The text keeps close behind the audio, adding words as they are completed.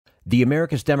The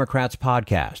America's Democrats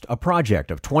podcast, a project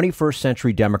of 21st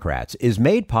Century Democrats, is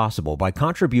made possible by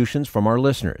contributions from our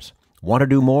listeners. Want to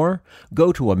do more?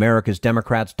 Go to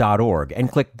americasdemocrats.org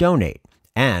and click Donate.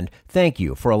 And thank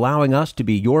you for allowing us to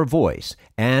be your voice.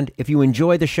 And if you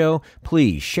enjoy the show,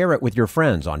 please share it with your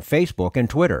friends on Facebook and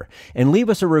Twitter, and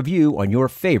leave us a review on your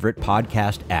favorite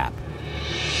podcast app.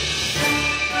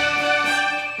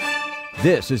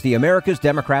 This is the America's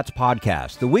Democrats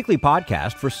podcast, the weekly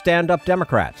podcast for stand-up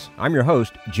Democrats. I'm your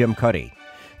host, Jim Cuddy.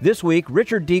 This week,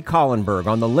 Richard D. Kahlenberg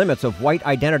on the limits of white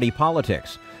identity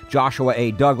politics, Joshua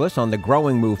A. Douglas on the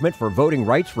growing movement for voting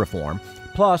rights reform,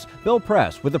 plus Bill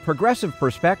Press with a progressive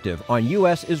perspective on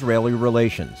U.S.-Israeli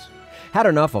relations. Had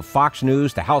enough of Fox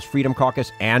News, the House Freedom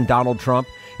Caucus, and Donald Trump?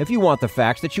 If you want the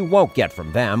facts that you won't get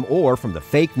from them or from the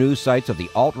fake news sites of the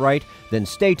alt-right, then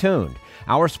stay tuned.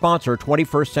 Our sponsor,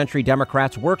 21st Century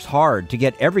Democrats, works hard to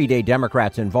get everyday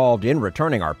Democrats involved in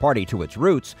returning our party to its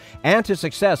roots and to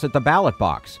success at the ballot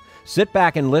box. Sit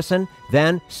back and listen,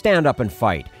 then stand up and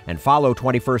fight. And follow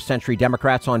 21st Century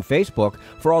Democrats on Facebook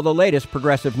for all the latest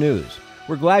progressive news.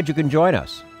 We're glad you can join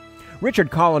us. Richard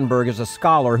Kahlenberg is a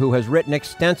scholar who has written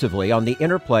extensively on the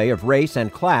interplay of race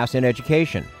and class in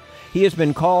education. He has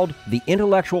been called the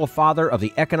intellectual father of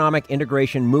the economic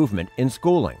integration movement in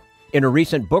schooling. In a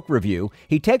recent book review,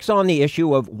 he takes on the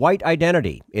issue of white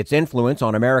identity, its influence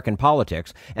on American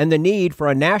politics, and the need for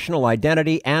a national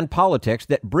identity and politics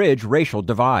that bridge racial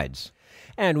divides.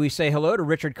 And we say hello to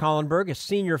Richard Kahlenberg, a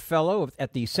senior fellow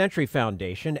at the Century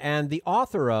Foundation and the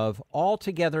author of All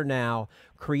Together Now,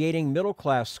 Creating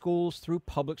Middle-Class Schools Through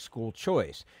Public School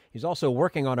Choice. He's also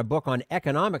working on a book on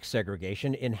economic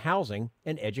segregation in housing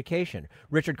and education.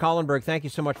 Richard Kahlenberg, thank you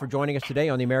so much for joining us today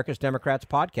on the America's Democrats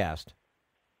podcast.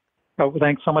 Oh,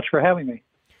 thanks so much for having me.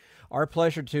 Our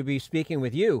pleasure to be speaking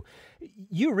with you.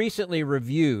 You recently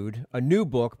reviewed a new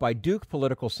book by Duke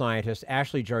political scientist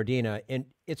Ashley Jardina, and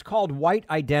it's called White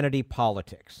Identity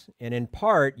Politics. And in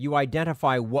part, you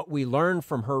identify what we learned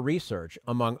from her research,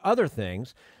 among other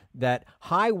things, that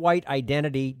high white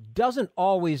identity doesn't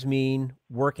always mean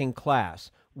working class.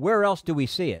 Where else do we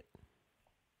see it?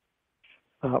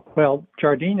 Well,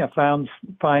 Jardina finds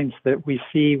that we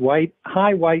see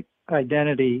high white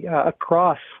identity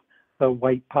across the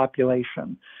white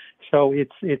population. So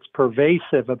it's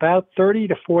pervasive. About 30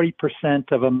 to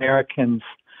 40% of Americans,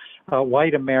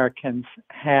 white Americans,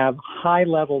 have high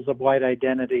levels of white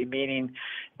identity, meaning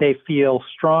they feel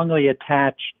strongly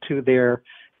attached to their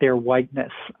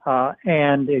whiteness.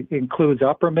 And it includes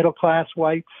upper middle class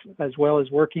whites as well as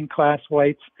working class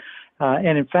whites.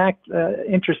 And in fact,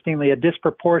 interestingly, a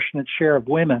disproportionate share of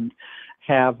women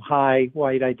have high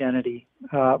white identity.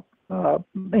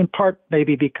 In part,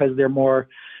 maybe because they're more,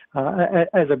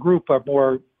 as a group, are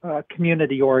more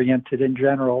community-oriented in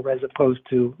general, as opposed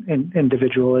to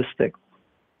individualistic.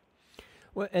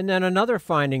 Well, and then another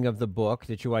finding of the book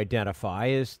that you identify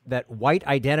is that white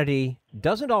identity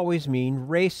doesn't always mean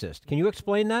racist. Can you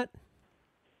explain that?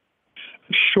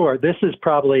 Sure. This is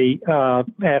probably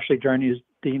Ashley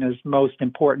Jardina's most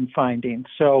important finding.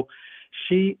 So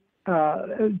she,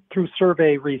 through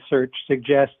survey research,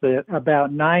 suggests that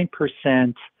about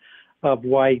 9% of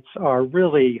whites are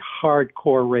really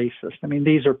hardcore racist. I mean,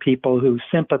 these are people who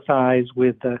sympathize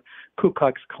with the Ku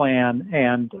Klux Klan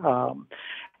and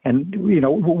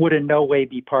would in no way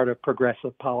be part of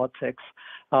progressive politics.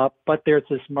 But there's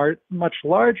this much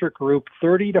larger group,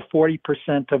 30 to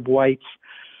 40% of whites,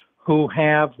 who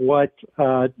have what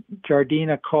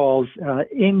Jardina calls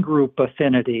in-group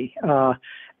affinity,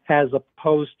 as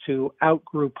opposed to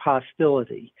out-group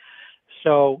hostility.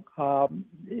 So,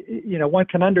 one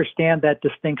can understand that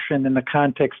distinction in the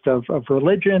context of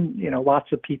religion.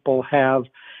 Lots of people have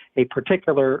a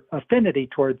particular affinity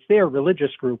towards their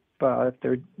religious group, if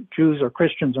they're Jews or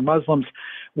Christians or Muslims,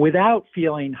 without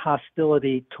feeling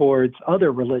hostility towards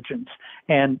other religions.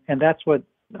 And that's what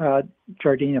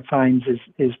Jardina finds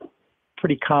is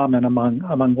pretty common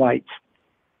among whites.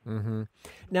 Mm-hmm.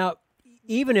 Now,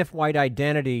 even if white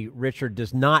identity, Richard,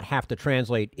 does not have to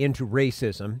translate into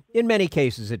racism, in many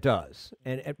cases it does.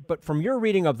 But from your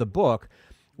reading of the book,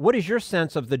 what is your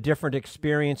sense of the different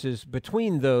experiences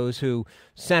between those who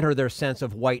center their sense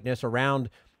of whiteness around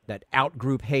that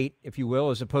out-group hate, if you will,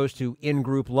 as opposed to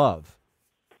in-group love?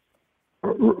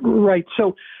 Right.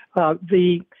 So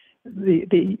the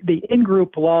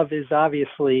in-group love is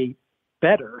obviously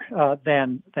better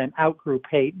than out-group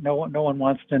hate. No one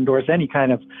wants to endorse any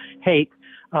kind of hate.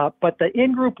 But the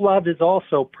in-group love is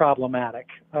also problematic,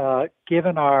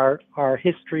 given our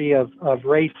history of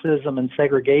racism and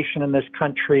segregation in this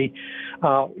country.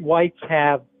 Whites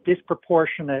have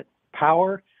disproportionate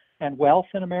power and wealth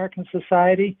in American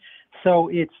society. So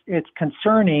it's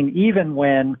concerning even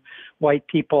when white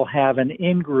people have an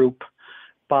in-group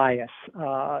bias.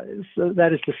 So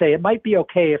that is to say, it might be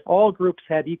okay if all groups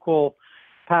had equal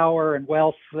power and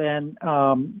wealth, then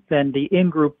the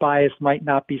in-group bias might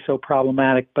not be so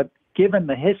problematic. But given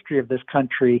the history of this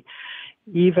country,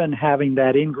 even having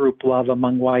that in-group love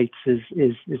among whites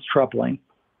is troubling.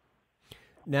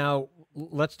 Now,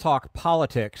 let's talk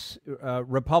politics.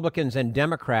 Republicans and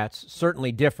Democrats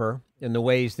certainly differ in the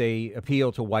ways they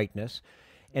appeal to whiteness.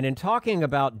 And in talking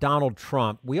about Donald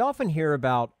Trump, we often hear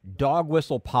about dog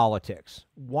whistle politics.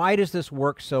 Why does this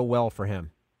work so well for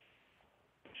him?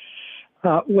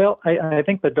 Well, I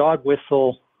think the dog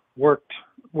whistle worked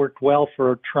well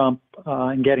for Trump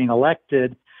in getting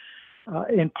elected,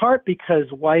 in part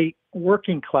because white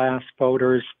working class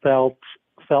voters felt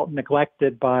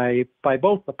neglected by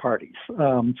both the parties.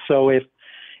 So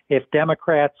if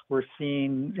Democrats were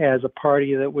seen as a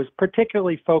party that was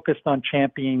particularly focused on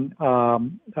championing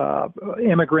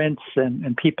immigrants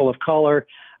and people of color,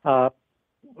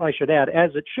 I should add,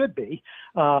 as it should be,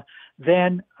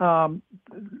 then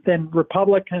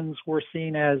Republicans were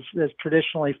seen as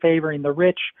traditionally favoring the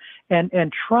rich,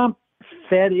 and Trump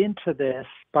fed into this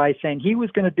by saying he was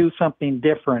going to do something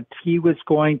different. He was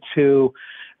going to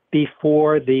be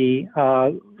for the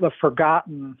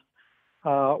forgotten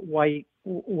white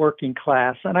working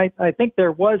class, and I think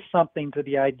there was something to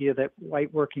the idea that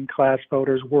white working class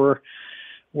voters were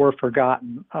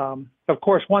forgotten. Of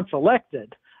course, once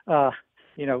elected,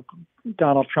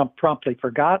 Donald Trump promptly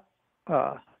forgot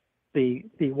the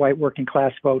white working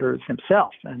class voters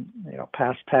himself, and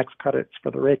passed tax cuts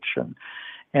for the rich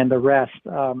and the rest.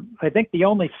 I think the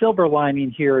only silver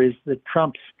lining here is that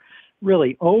Trump's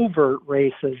really overt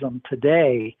racism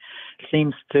today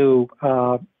seems to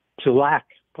lack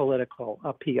political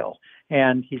appeal,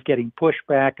 and he's getting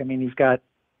pushback. I mean, he's got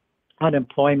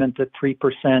unemployment at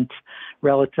 3%,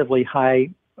 relatively high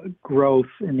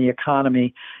growth in the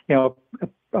economy.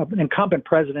 An incumbent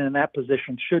president in that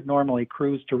position should normally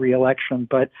cruise to re-election,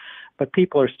 but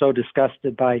people are so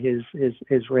disgusted by his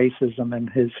racism and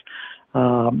his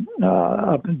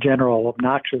general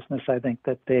obnoxiousness, I think,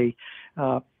 that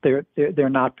they're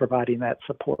not providing that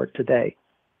support today.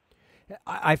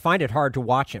 I find it hard to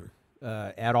watch him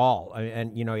at all,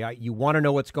 and you want to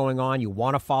know what's going on, you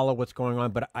want to follow what's going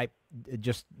on, but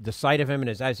just the sight of him and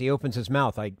as he opens his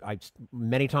mouth, I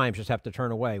many times just have to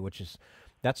turn away,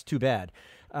 that's too bad.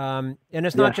 And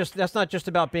it's not just that's not just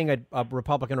about being a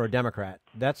Republican or a Democrat.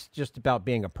 That's just about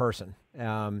being a person.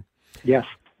 Yes.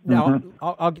 Now,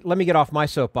 I'll let me get off my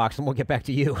soapbox, and we'll get back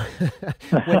to you.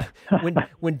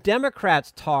 When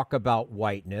Democrats talk about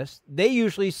whiteness, they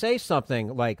usually say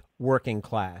something like working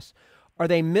class. Are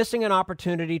they missing an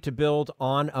opportunity to build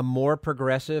on a more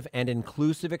progressive and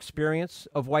inclusive experience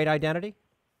of white identity?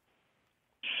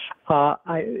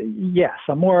 Yes,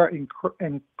 a more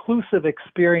inclusive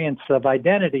experience of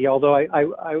identity, although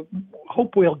I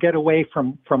hope we'll get away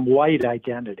from white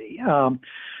identity.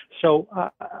 So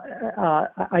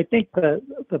I think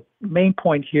the main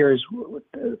point here is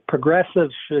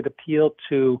progressives should appeal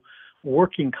to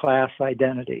working class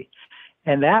identity,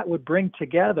 and that would bring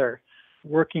together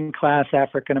working class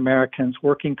African Americans,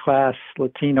 working class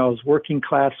Latinos, working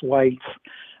class whites.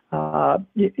 In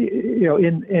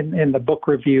the book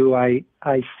review, I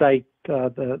cite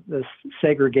the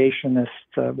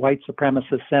segregationist white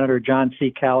supremacist Senator John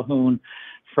C. Calhoun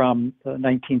from the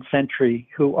 19th century,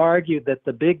 who argued that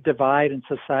the big divide in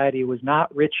society was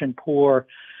not rich and poor,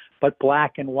 but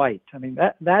black and white. I mean,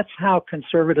 that's how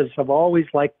conservatives have always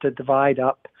liked to divide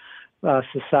up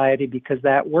society, because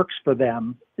that works for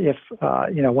them. If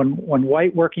when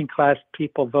white working class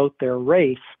people vote their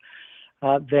race,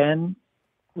 then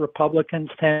Republicans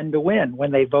tend to win.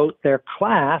 When they vote their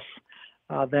class,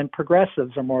 then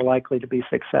progressives are more likely to be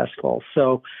successful.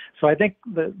 So I think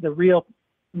the real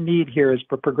need here is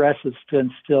for progressives to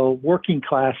instill working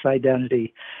class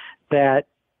identity that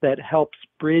helps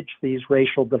bridge these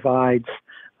racial divides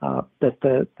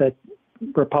that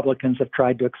Republicans have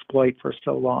tried to exploit for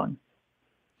so long.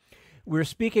 We're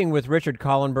speaking with Richard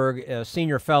Kahlenberg, a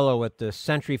senior fellow at the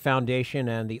Century Foundation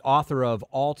and the author of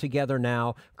All Together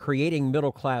Now, Creating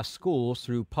Middle-Class Schools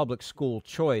Through Public School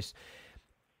Choice.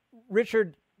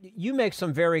 Richard, you make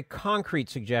some very concrete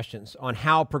suggestions on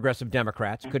how progressive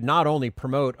Democrats could not only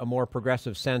promote a more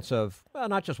progressive sense of, well,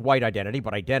 not just white identity,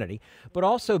 but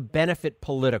also benefit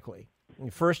politically.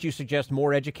 First, you suggest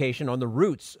more education on the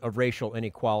roots of racial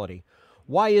inequality.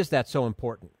 Why is that so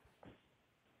important?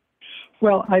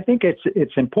 Well, I think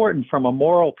it's important from a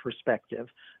moral perspective.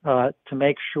 to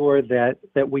make sure that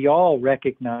we all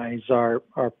recognize our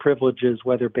privileges,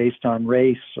 whether based on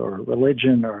race or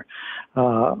religion or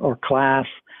class,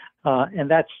 and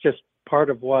that's just part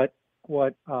of what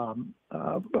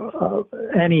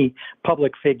any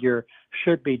public figure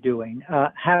should be doing.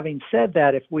 Having said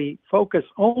that, if we focus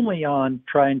only on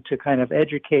trying to kind of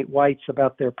educate whites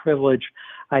about their privilege,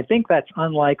 I think that's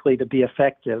unlikely to be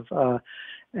effective.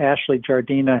 Ashley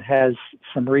Jardina has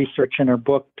some research in her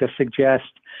book to suggest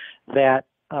that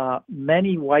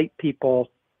many white people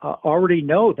already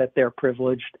know that they're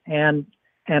privileged, and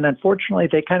unfortunately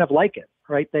they kind of like it,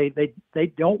 right?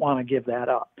 They don't want to give that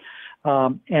up,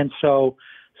 and so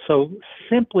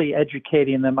simply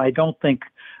educating them, I don't think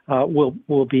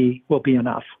will be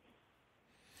enough.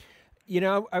 You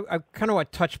know, I kind of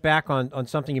want to touch back on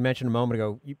something you mentioned a moment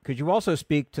ago. Could you also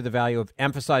speak to the value of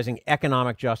emphasizing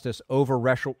economic justice over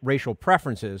racial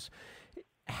preferences?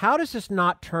 How does this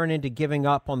not turn into giving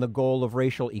up on the goal of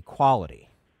racial equality?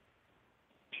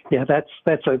 Yeah,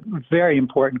 that's a very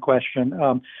important question.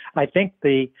 I think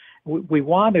we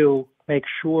want to make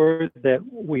sure that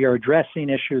we are addressing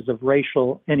issues of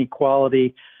racial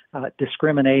inequality,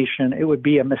 discrimination. It would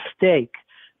be a mistake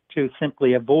to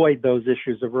simply avoid those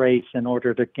issues of race in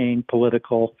order to gain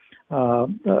political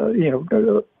appeal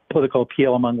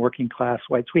among working class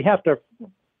whites. We have to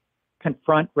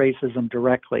confront racism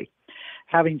directly.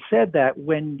 Having said that,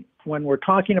 when we're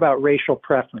talking about racial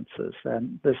preferences,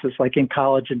 and this is like in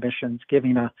college admissions,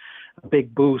 giving a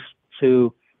big boost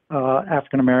to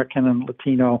African American and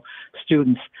Latino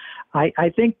students,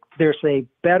 I think there's a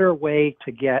better way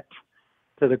to get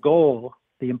to the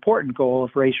important goal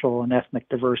of racial and ethnic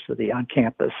diversity on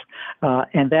campus,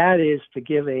 and that is to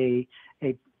give a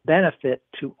benefit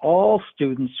to all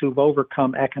students who've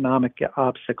overcome economic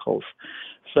obstacles.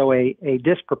 So a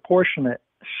disproportionate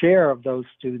share of those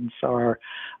students are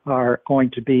going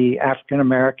to be African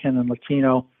American and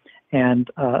Latino, and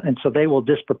so they will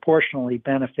disproportionately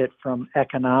benefit from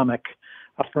economic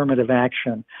affirmative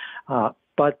action.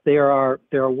 But there are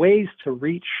ways to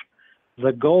reach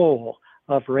the goal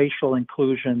of racial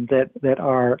inclusion that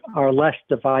are less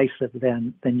divisive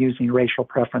than using racial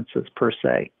preferences per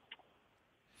se.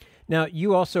 Now,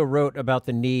 you also wrote about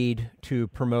the need to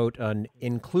promote an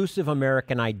inclusive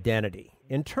American identity.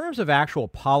 In terms of actual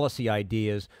policy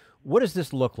ideas, what does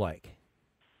this look like?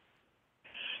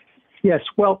 Yes,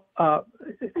 well,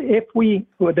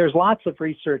 there's lots of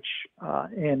research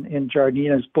in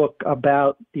Jardina's book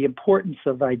about the importance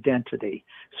of identity.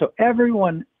 So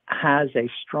everyone has a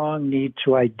strong need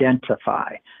to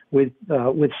identify with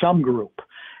some group,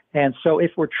 and so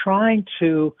if we're trying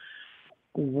to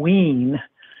wean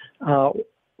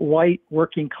white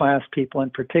working class people in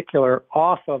particular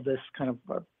off of this kind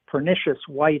of pernicious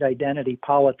white identity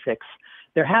politics,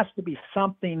 there has to be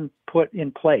something put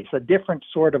in place, a different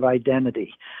sort of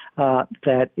identity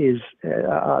that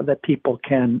people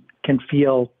can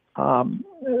feel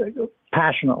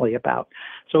passionately about.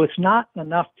 So it's not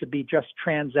enough to be just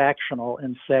transactional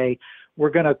and say, we're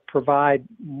going to provide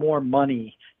more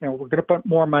money. We're going to put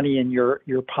more money in your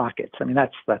pockets. I mean,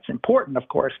 that's important, of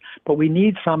course, but we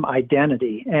need some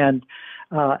identity and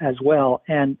as well.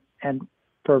 And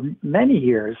for many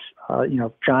years,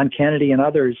 John Kennedy and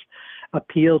others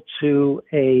appealed to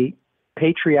a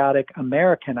patriotic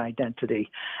American identity,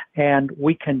 and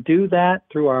we can do that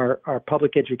through our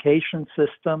public education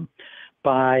system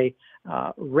by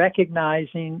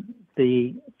recognizing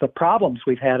the problems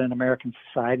we've had in American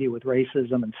society with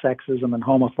racism and sexism and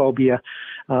homophobia,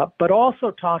 but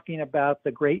also talking about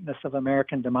the greatness of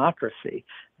American democracy,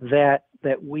 that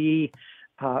we,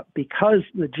 because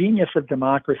the genius of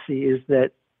democracy is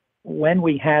that when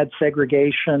we had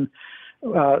segregation,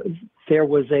 there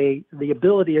was the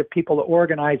ability of people to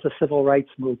organize a civil rights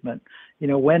movement.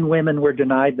 When women were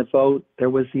denied the vote,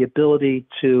 there was the ability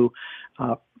to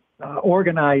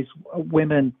organize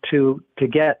women to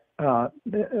get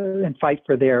and fight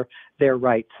for their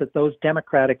rights. That those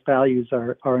democratic values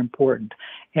are important,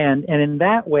 and in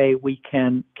that way we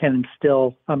can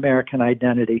instill American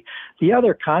identity. The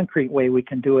other concrete way we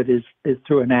can do it is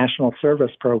through a national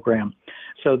service program.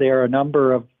 So there are a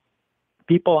number of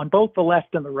people on both the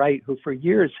left and the right who for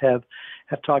years have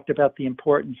talked about the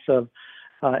importance of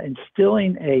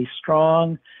instilling a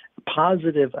strong,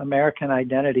 positive American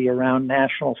identity around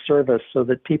national service so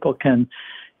that people can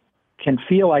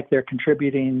feel like they're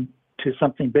contributing to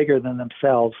something bigger than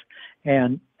themselves.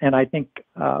 And I think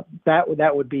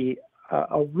that would be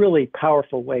a really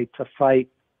powerful way to fight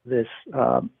this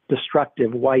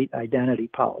destructive white identity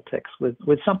politics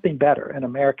with something better, an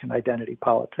American identity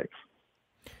politics.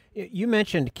 You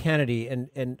mentioned Kennedy,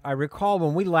 and I recall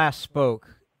when we last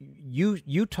spoke,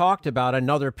 you talked about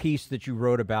another piece that you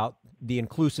wrote about the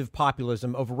inclusive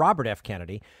populism of Robert F.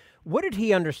 Kennedy. What did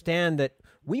he understand that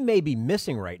we may be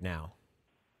missing right now?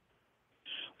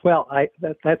 Well,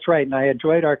 that's right, and I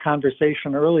enjoyed our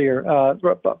conversation earlier.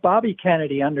 Bobby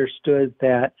Kennedy understood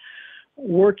that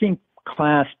working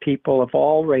class people of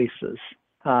all races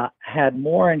had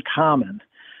more in common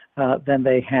than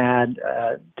they had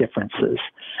differences.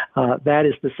 That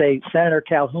is to say, Senator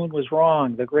Calhoun was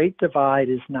wrong. The Great Divide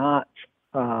is not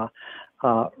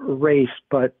race,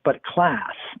 but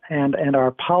class, and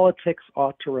our politics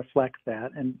ought to reflect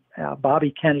that. And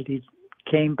Bobby Kennedy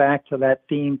came back to that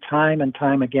theme time and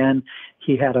time again.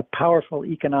 He had a powerful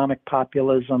economic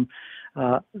populism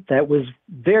that was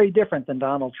very different than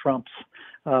Donald Trump's.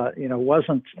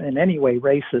 Wasn't in any way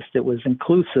racist. It was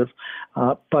inclusive,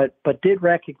 but did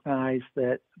recognize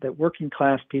that working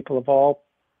class people of all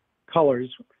colors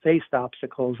faced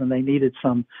obstacles, and they needed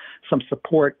some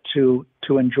support to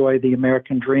enjoy the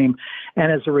American dream.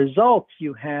 And as a result,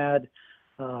 you had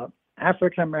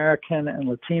African American and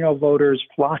Latino voters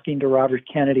flocking to Robert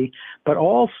Kennedy, but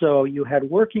also you had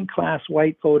working class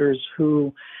white voters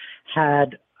who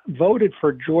had voted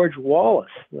for George Wallace,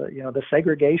 the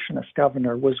segregationist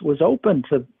governor, was open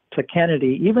to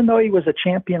Kennedy, even though he was a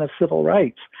champion of civil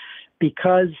rights,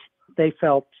 because they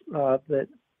felt that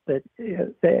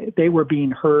they were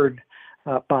being heard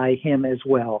by him as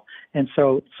well. And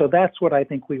so that's what I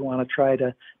think we want to try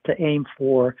to aim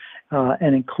for,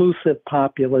 an inclusive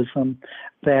populism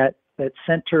that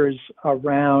centers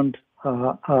around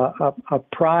a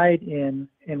pride in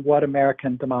what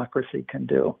American democracy can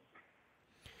do.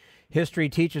 History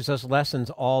teaches us lessons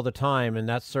all the time, and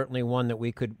that's certainly one that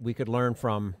we could learn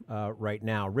from right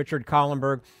now. Richard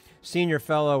Kahlenberg, Senior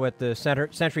Fellow at the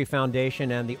Century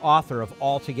Foundation and the author of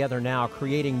All Together Now,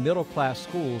 Creating Middle-Class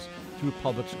Schools Through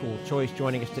Public School Choice,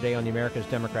 joining us today on the America's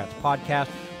Democrats podcast.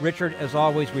 Richard, as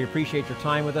always, we appreciate your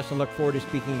time with us and look forward to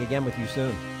speaking again with you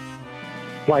soon.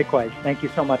 Likewise. Thank you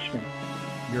so much, Tim.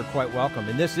 You're quite welcome.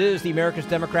 And this is the America's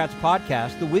Democrats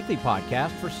podcast, the weekly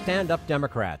podcast for stand-up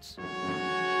Democrats.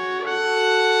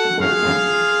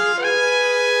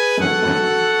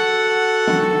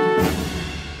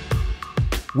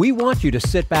 We want you to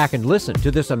sit back and listen to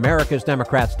this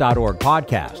americasdemocrats.org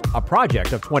podcast, a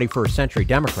project of 21st Century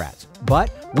Democrats.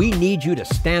 But we need you to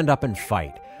stand up and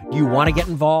fight. Do you want to get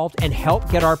involved and help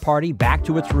get our party back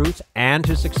to its roots and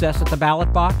to success at the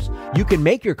ballot box? You can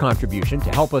make your contribution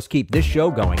to help us keep this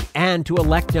show going and to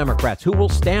elect Democrats who will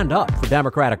stand up for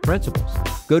democratic principles.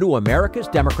 Go to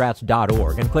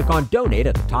americasdemocrats.org and click on Donate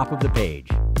at the top of the page.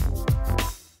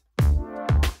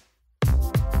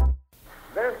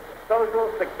 This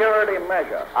Social Security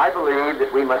measure, I believe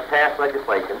that we must pass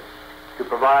legislation to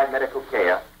provide medical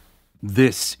care.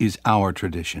 This is our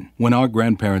tradition. When our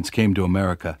grandparents came to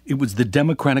America, it was the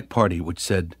Democratic Party which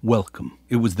said, welcome.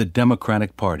 It was the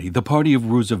Democratic Party, the party of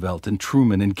Roosevelt and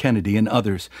Truman and Kennedy and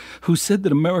others, who said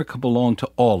that America belonged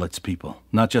to all its people,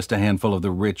 not just a handful of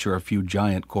the rich or a few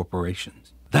giant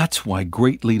corporations. That's why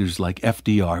great leaders like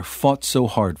FDR fought so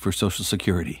hard for Social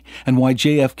Security, and why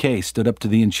JFK stood up to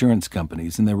the insurance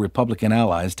companies and their Republican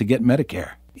allies to get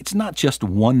Medicare. It's not just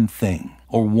one thing,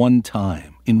 or one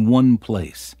time, in one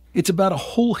place. It's about a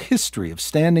whole history of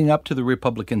standing up to the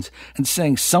Republicans and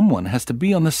saying someone has to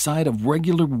be on the side of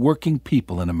regular working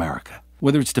people in America,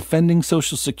 whether it's defending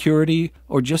Social Security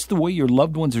or just the way your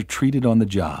loved ones are treated on the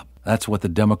job. That's what the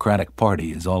Democratic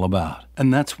Party is all about.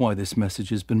 And that's why this message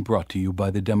has been brought to you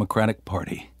by the Democratic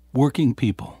Party. Working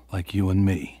people like you and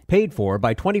me. Paid for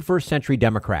by 21st Century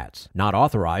Democrats. Not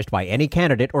authorized by any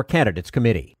candidate or candidates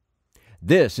committee.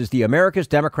 This is the America's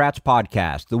Democrats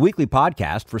podcast, the weekly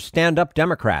podcast for stand-up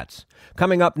Democrats.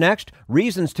 Coming up next,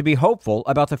 reasons to be hopeful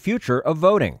about the future of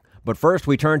voting. But first,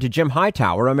 we turn to Jim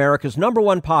Hightower, America's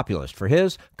 #1 populist, for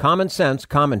his common sense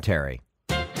commentary.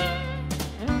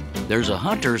 There's a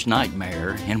hunter's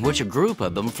nightmare in which a group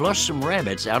of them flush some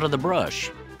rabbits out of the brush.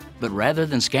 But rather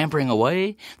than scampering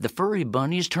away, the furry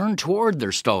bunnies turn toward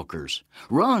their stalkers.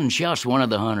 "Run!" shouts one of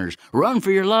the hunters. "Run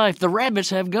for your life! The rabbits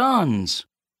have guns!"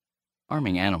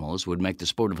 Arming animals would make the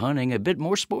sport of hunting a bit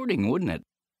more sporting, wouldn't it?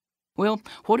 Well,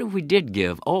 what if we did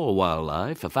give all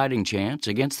wildlife a fighting chance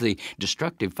against the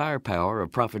destructive firepower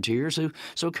of profiteers who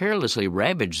so carelessly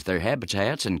ravage their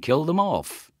habitats and kill them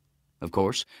off? Of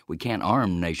course, we can't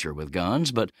arm nature with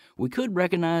guns, but we could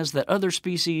recognize that other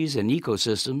species and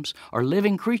ecosystems are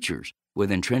living creatures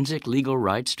with intrinsic legal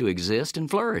rights to exist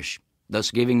and flourish, thus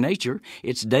giving nature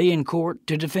its day in court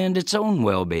to defend its own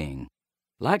well-being.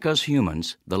 Like us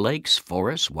humans, the lakes,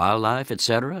 forests, wildlife,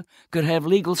 etc. could have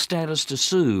legal status to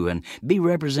sue and be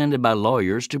represented by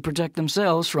lawyers to protect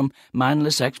themselves from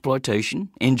mindless exploitation,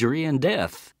 injury, and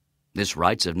death. This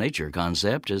rights of nature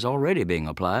concept is already being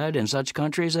applied in such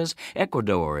countries as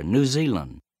Ecuador and New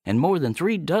Zealand, and more than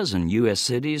 36 U.S.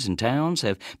 cities and towns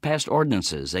have passed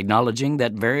ordinances acknowledging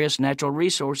that various natural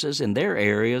resources in their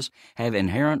areas have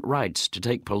inherent rights to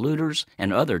take polluters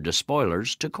and other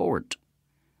despoilers to court.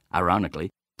 Ironically,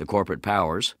 the corporate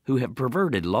powers, who have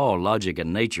perverted law, logic,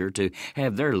 and nature to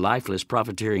have their lifeless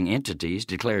profiteering entities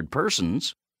declared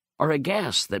persons, are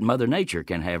aghast that Mother Nature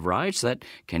can have rights that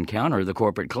can counter the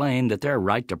corporate claim that their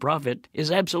right to profit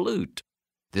is absolute.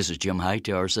 This is Jim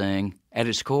Hightower saying, at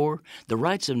its core, the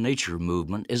rights of nature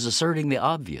movement is asserting the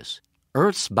obvious.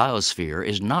 Earth's biosphere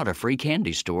is not a free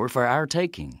candy store for our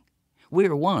taking. We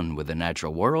are one with the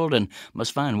natural world and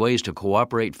must find ways to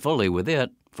cooperate fully with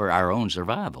it for our own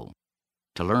survival.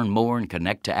 To learn more and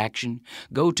connect to action,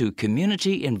 go to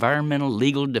Community Environmental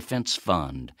Legal Defense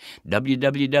Fund,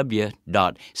 www.celdf.org,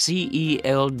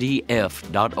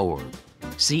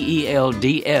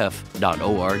 celdf.org.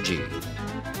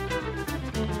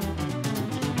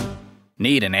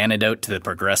 Need an antidote to the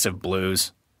progressive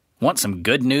blues? Want some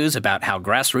good news about how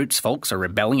grassroots folks are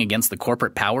rebelling against the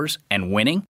corporate powers and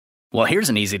winning? Well, here's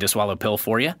an easy-to-swallow pill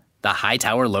for you, the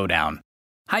Hightower Lowdown.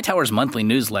 Hightower's monthly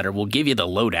newsletter will give you the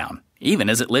lowdown, even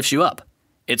as it lifts you up.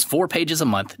 It's 4 pages a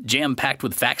month, jam-packed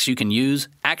with facts you can use,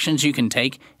 actions you can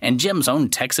take, and Jim's own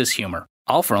Texas humor,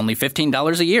 all for only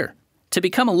 $15 a year. To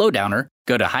become a lowdowner,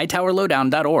 go to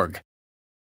hightowerlowdown.org.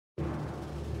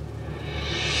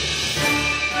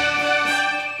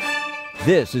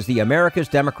 This is the America's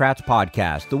Democrats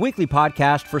podcast, the weekly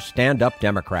podcast for stand-up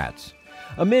Democrats.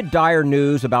 Amid dire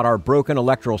news about our broken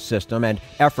electoral system and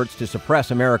efforts to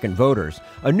suppress American voters,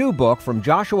 a new book from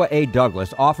Joshua A.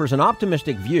 Douglas offers an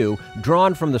optimistic view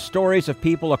drawn from the stories of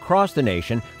people across the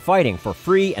nation fighting for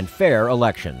free and fair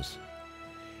elections.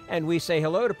 And we say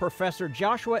hello to Professor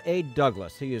Joshua A.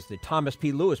 Douglas. He is the Thomas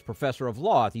P. Lewis Professor of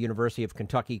Law at the University of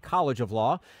Kentucky College of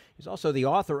Law. He's also the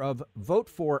author of Vote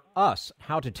for Us,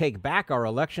 How to Take Back Our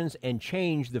Elections and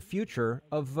Change the Future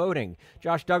of Voting.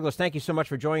 Josh Douglas, thank you so much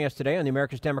for joining us today on the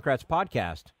America's Democrats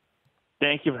podcast.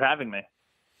 Thank you for having me.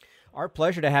 Our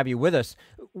pleasure to have you with us.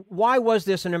 Why was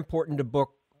this an important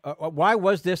book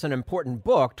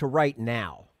to write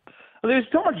now? Well, there's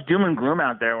so much doom and gloom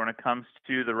out there when it comes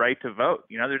to the right to vote.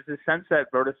 You know, there's this sense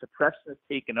that voter suppression has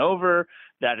taken over,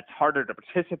 that it's harder to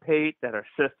participate, that our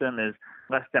system is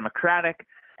less democratic.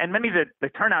 And many of the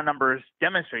turnout numbers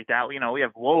demonstrate that. You know, we have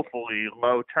woefully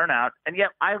low turnout. And yet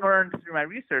I learned through my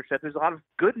research that there's a lot of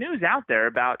good news out there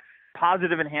about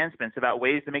positive enhancements, about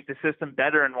ways to make the system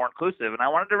better and more inclusive. And I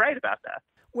wanted to write about that.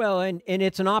 Well, and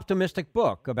it's an optimistic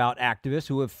book about activists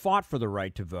who have fought for the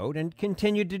right to vote and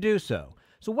continued to do so.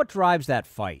 So what drives that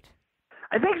fight?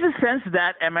 I think it's a sense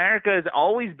that America has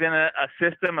always been a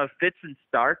system of fits and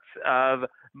starts, of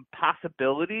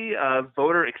possibility, of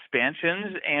voter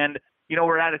expansions. And, you know,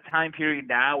 we're at a time period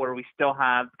now where we still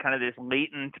have kind of this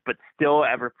latent but still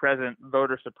ever-present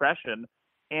voter suppression.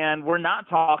 And we're not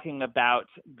talking about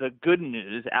the good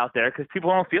news out there because people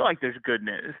don't feel like there's good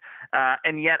news.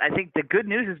 And yet I think the good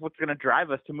news is what's going to drive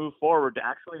us to move forward to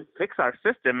actually fix our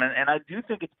system. And I do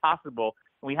think it's possible.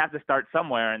 We have to start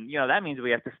somewhere. And, you know, that means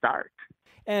we have to start.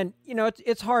 And, you know,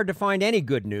 it's hard to find any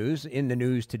good news in the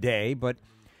news today, but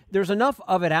there's enough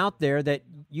of it out there that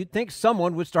you'd think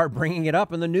someone would start bringing it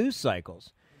up in the news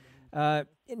cycles. Now,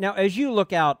 as you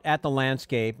look out at the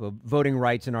landscape of voting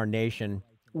rights in our nation,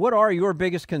 what are your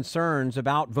biggest concerns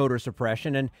about voter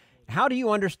suppression, and how do you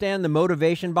understand the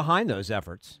motivation behind those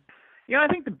efforts? You know, I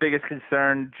think the biggest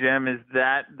concern, Jim, is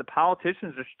that the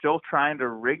politicians are still trying to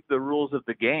rig the rules of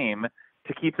the game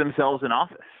to keep themselves in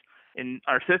office. And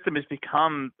our system has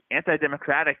become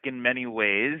anti-democratic in many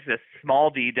ways, a small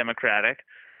d democratic,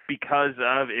 because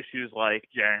of issues like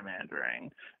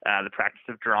gerrymandering, the practice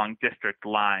of drawing district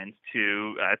lines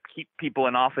to keep people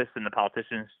in office and the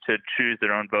politicians to choose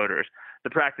their own voters, the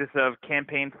practice of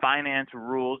campaign finance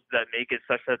rules that make it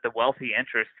such that the wealthy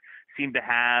interests seem to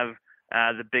have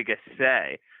the biggest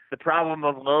say, the problem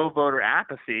of low voter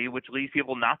apathy, which leads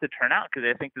people not to turn out because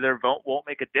they think that their vote won't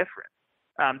make a difference.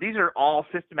 These are all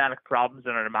systematic problems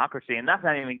in our democracy, and that's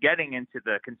not even getting into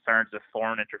the concerns of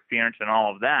foreign interference and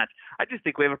all of that. I just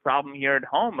think we have a problem here at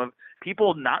home of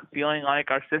people not feeling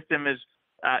like our system is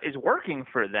working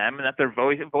for them and that their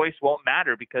voice won't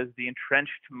matter because the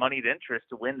entrenched moneyed interests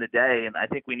win the day. And I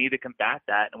think we need to combat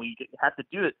that, and we have to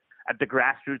do it at the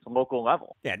grassroots local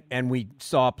level. Yeah, and we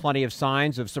saw plenty of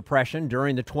signs of suppression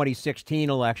during the 2016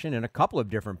 election in a couple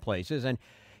of different places. And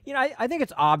I think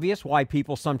it's obvious why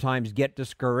people sometimes get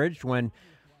discouraged when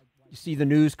you see the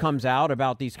news comes out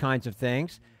about these kinds of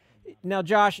things. Now,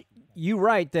 Josh, you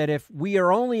write that if we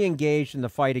are only engaged in the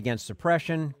fight against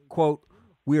suppression, quote,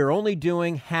 we are only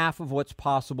doing half of what's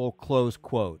possible, close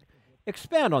quote.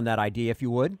 Expand on that idea, if you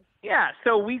would. Yeah,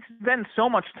 so we spend so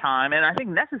much time, and I think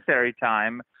necessary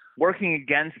time, working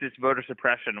against this voter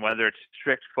suppression, whether it's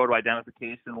strict photo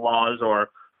identification laws or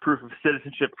proof of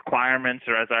citizenship requirements,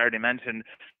 or as I already mentioned,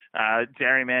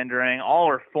 gerrymandering,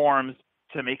 all reforms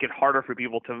to make it harder for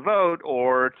people to vote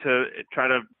or to try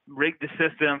to rig the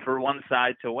system for one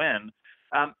side to win.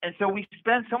 And so we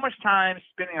spend so much time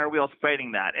spinning our wheels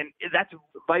fighting that, and that's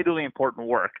vitally important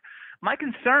work. My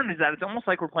concern is that it's almost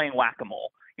like we're playing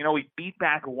whack-a-mole. We beat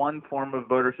back one form of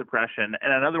voter suppression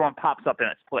and another one pops up in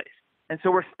its place. And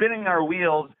so we're spinning our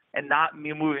wheels and not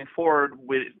moving forward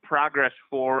with progress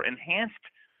for enhanced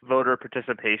voter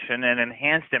participation and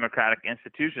enhanced democratic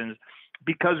institutions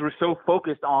because we're so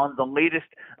focused on the latest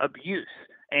abuse.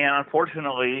 And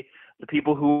unfortunately, the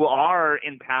people who are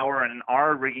in power and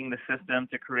are rigging the system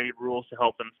to create rules to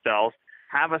help themselves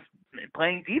have us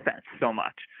playing defense so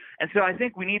much. And so I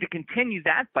think we need to continue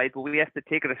that fight, but we have to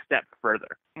take it a step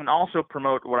further and also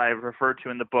promote what I refer to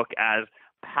in the book as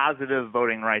positive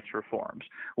voting rights reforms,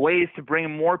 ways to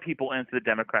bring more people into the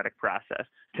democratic process,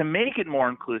 to make it more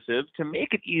inclusive, to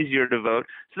make it easier to vote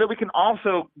so that we can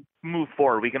also move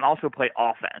forward. We can also play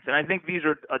offense. And I think these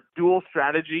are a dual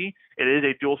strategy. It is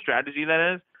a dual strategy,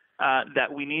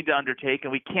 that we need to undertake,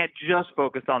 and we can't just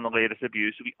focus on the latest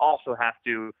abuse. We also have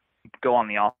to go on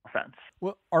the offense.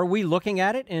 Well, are we looking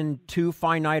at it in too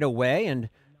finite a way and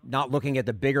not looking at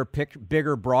the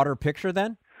bigger, broader picture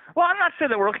then? Well, I'm not sure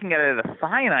that we're looking at it in a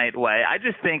finite way. I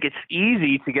just think it's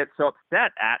easy to get so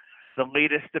upset at the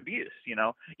latest abuse,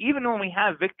 Even when we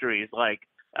have victories like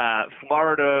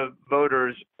Florida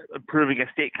voters approving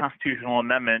a state constitutional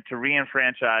amendment to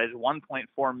reenfranchise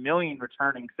 1.4 million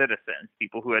returning citizens,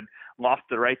 people who had lost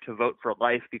the right to vote for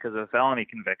life because of a felony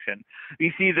conviction.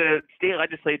 You see the state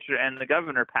legislature and the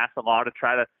governor pass a law to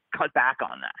try to cut back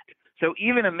on that. So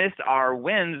even amidst our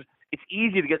wins, it's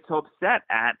easy to get so upset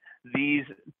at these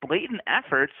blatant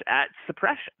efforts at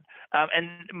suppression. And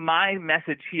my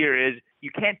message here is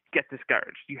you can't get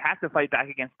discouraged. You have to fight back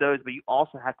against those, but you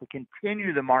also have to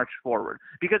continue the march forward.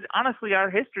 Because honestly, our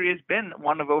history has been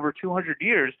one of over 200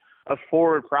 years of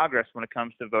forward progress when it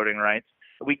comes to voting rights.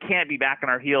 We can't be back on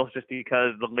our heels just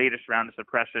because the latest round of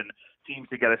suppression seems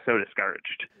to get us so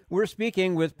discouraged. We're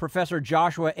speaking with Professor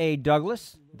Joshua A.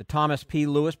 Douglas, the Thomas P.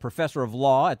 Lewis Professor of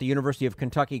Law at the University of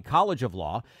Kentucky College of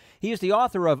Law. He is the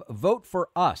author of Vote for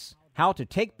Us, How to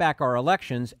Take Back Our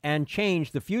Elections and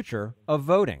Change the Future of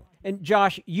Voting. And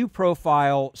Josh, you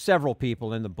profile several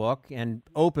people in the book and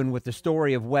open with the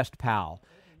story of West Powell.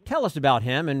 Tell us about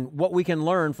him and what we can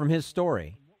learn from his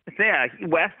story. Yeah,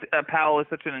 West Powell is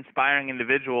such an inspiring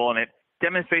individual, and it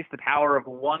demonstrates the power of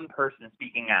one person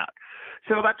speaking out.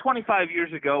 So about 25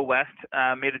 years ago, West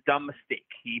made a dumb mistake.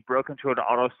 He broke into an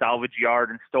auto salvage yard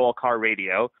and stole a car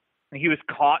radio. He was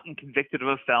caught and convicted of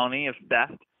a felony of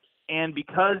theft. And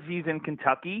because he's in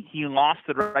Kentucky, he lost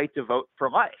the right to vote for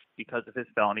life because of his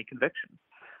felony conviction.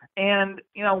 And,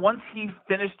 once he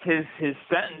finished his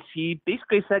sentence, he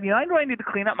basically said, I know I need to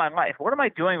clean up my life. What am I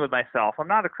doing with myself? I'm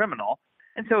not a criminal.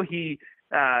 And so he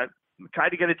tried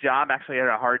to get a job, actually had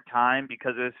a hard time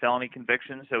because of his felony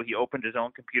conviction. So he opened his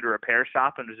own computer repair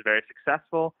shop and was very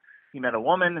successful. He met a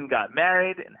woman and got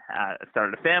married and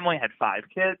started a family, had 5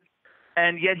 kids.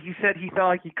 And yet he said he felt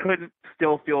like he couldn't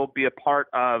still be a part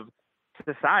of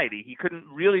society. He couldn't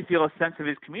really feel a sense of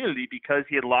his community because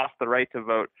he had lost the right to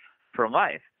vote for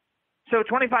life. So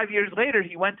 25 years later,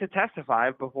 he went to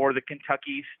testify before the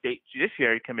Kentucky Senate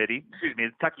Judiciary Committee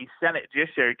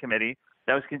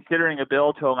that was considering a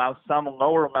bill to allow some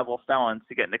lower-level felons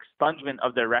to get an expungement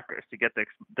of their records, to get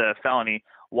the felony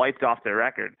wiped off their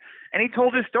record. And he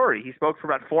told his story. He spoke for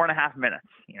about 4.5 minutes.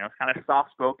 Kind of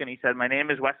soft-spoken. He said, "My name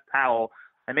is Wes Powell.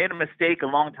 I made a mistake a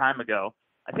long time ago.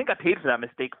 I think I paid for that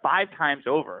mistake 5 times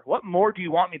over. What more do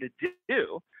you want me to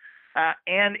do?"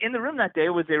 And in the room that day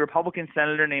was a Republican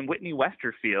senator named Whitney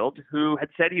Westerfield, who had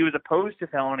said he was opposed to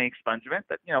felony expungement,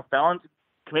 that, felons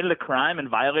committed a crime and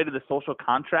violated the social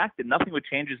contract and nothing would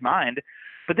change his mind.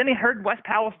 But then he heard Wes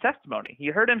Powell's testimony. He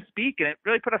heard him speak, and it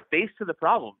really put a face to the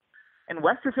problem. And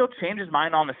Westerfield changed his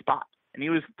mind on the spot. And he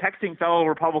was texting fellow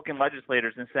Republican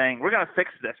legislators and saying, "We're going to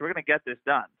fix this. We're going to get this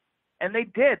done." And they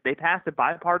did. They passed a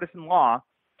bipartisan law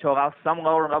to allow some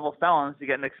lower-level felons to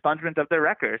get an expungement of their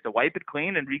records, to wipe it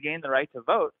clean and regain the right to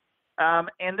vote.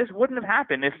 And this wouldn't have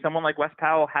happened if someone like Wes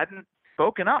Powell hadn't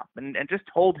spoken up and just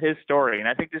told his story. And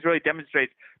I think this really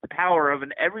demonstrates the power of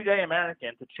an everyday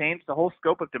American to change the whole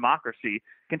scope of democracy.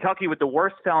 Kentucky, with the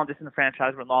worst felon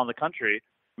disenfranchisement law in the country,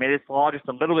 made its law just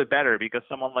a little bit better because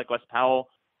someone like Wes Powell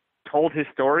told his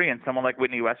story and someone like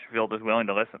Whitney Westerfield was willing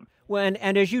to listen. Well,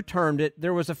 and as you termed it,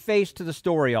 there was a face to the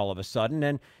story all of a sudden,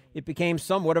 and it became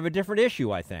somewhat of a different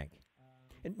issue, I think.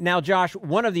 Now, Josh,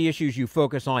 one of the issues you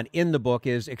focus on in the book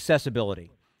is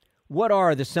accessibility. What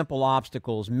are the simple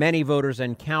obstacles many voters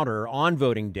encounter on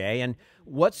voting day, and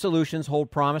what solutions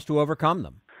hold promise to overcome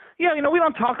them? Yeah, we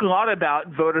don't talk a lot about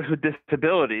voters with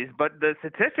disabilities, but the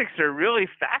statistics are really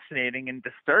fascinating and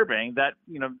disturbing that,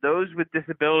 those with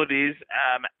disabilities,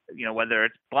 whether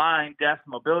it's blind, deaf,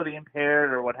 mobility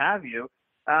impaired, or what have you,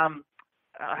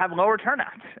 have lower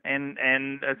turnout and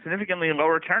a significantly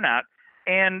lower turnout.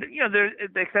 And, the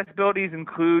accessibilities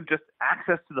include just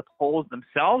access to the polls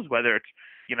themselves, whether it's,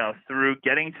 through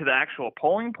getting to the actual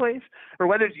polling place or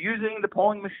whether it's using the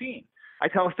polling machine. I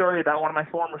tell a story about one of my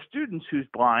former students who's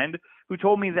blind, who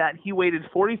told me that he waited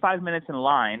 45 minutes in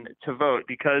line to vote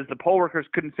because the poll workers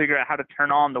couldn't figure out how to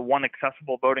turn on the one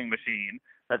accessible voting machine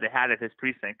that they had at his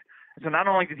precinct. And so not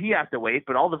only did he have to wait,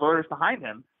 but all the voters behind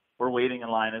him were waiting in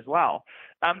line as well.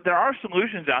 There are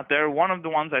solutions out there. One of the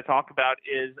ones I talk about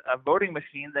is a voting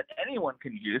machine that anyone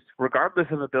can use, regardless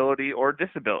of ability or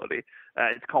disability.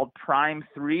 It's called Prime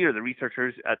 3, or the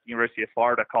researchers at the University of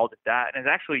Florida called it that, and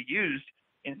it's actually used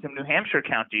in some New Hampshire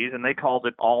counties, and they called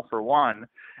it All for One.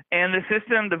 And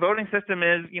the voting system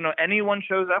is, anyone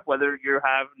shows up, whether you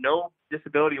have no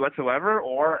disability whatsoever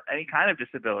or any kind of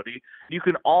disability, you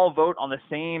can all vote on the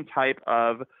same type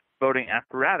of voting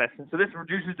apparatus. And so this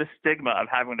reduces the stigma of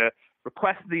having to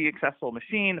request the accessible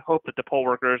machine, hope that the poll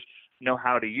workers know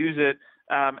how to use it.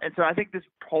 And so I think this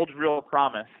holds real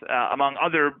promise, among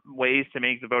other ways to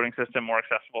make the voting system more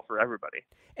accessible for everybody.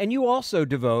 And you also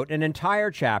devote an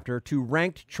entire chapter to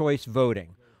ranked choice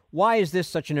voting. Why is this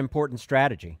such an important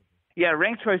strategy? Yeah,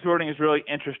 ranked choice voting is really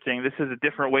interesting. This is a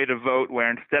different way to vote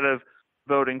where instead of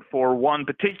voting for one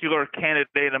particular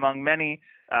candidate among many,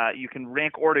 you can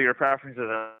rank order your preferences,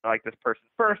 like this person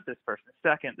first, this person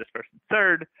second, this person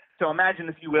third. So imagine,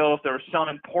 if you will, if there was some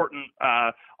important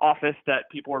office that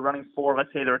people were running for. Let's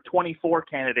say there were 24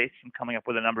 candidates, and coming up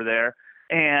with a number there,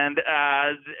 and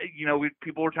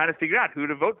people were trying to figure out who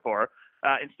to vote for.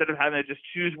 Instead of having to just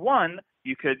choose one,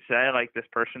 you could say, like, this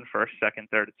person first, second,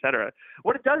 third, etc.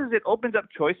 What it does is it opens up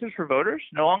choices for voters.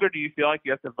 No longer do you feel like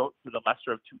you have to vote for the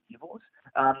lesser of two evils.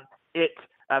 It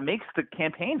makes the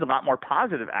campaigns a lot more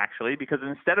positive, actually, because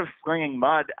instead of slinging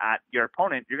mud at your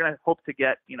opponent, you're going to hope to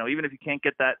get, even if you can't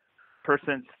get that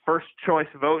person's first choice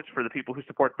votes for the people who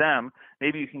support them,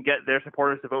 maybe you can get their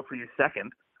supporters to vote for you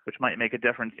second, which might make a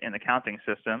difference in the counting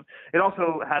system. It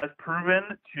also has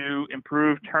proven to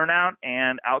improve turnout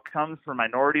and outcomes for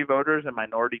minority voters and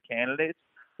minority candidates.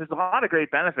 There's a lot of great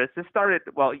benefits. This started,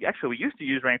 we used to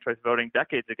use ranked choice voting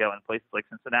decades ago in places like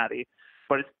Cincinnati,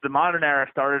 but the modern era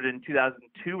started in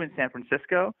 2002 in San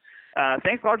Francisco,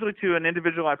 thanks largely to an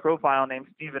individual I profile named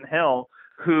Stephen Hill,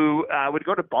 who would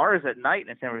go to bars at night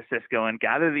in San Francisco and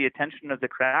gather the attention of the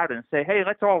crowd and say, hey,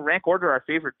 let's all rank order our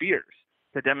favorite beers,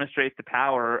 to demonstrate the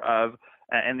power of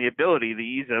and the ability, the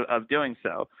ease of doing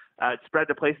so. It spread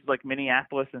to places like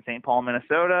Minneapolis and St. Paul,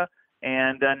 Minnesota,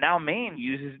 and now Maine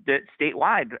uses it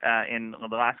statewide in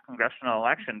the last congressional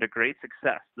election to great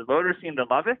success. The voters seem to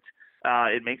love it.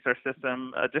 It makes our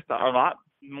system just a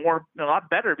lot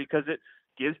better because it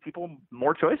gives people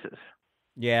more choices.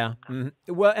 Yeah.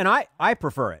 Mm-hmm. Well, and I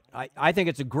prefer it. I think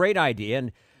it's a great idea,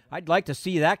 and I'd like to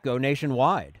see that go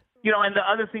nationwide. And the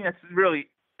other thing that's really,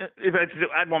 if I just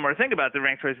add one more thing about the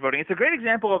ranked choice voting, it's a great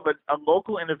example of a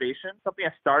local innovation, something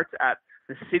that starts at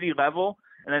the city level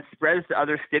and then spreads to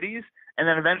other cities and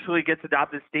then eventually gets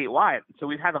adopted statewide. So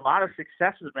we've had a lot of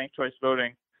success with ranked choice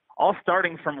voting, all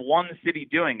starting from one city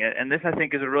doing it. And this, I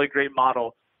think, is a really great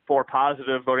model for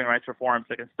positive voting rights reforms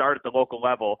that can start at the local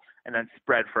level and then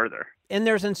spread further. And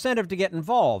there's incentive to get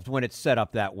involved when it's set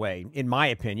up that way, in my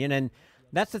opinion. And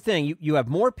that's the thing. You have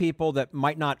more people that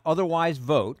might not otherwise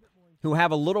vote who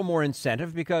have a little more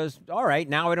incentive because, all right,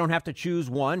 now I don't have to choose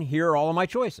one. Here are all of my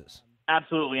choices.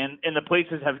 Absolutely. And the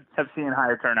places have seen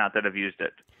higher turnout that have used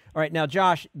it. All right. Now,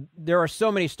 Josh, there are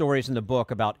so many stories in the book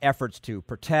about efforts to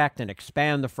protect and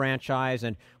expand the franchise,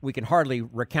 and we can hardly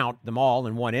recount them all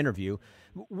in one interview.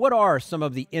 What are some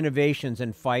of the innovations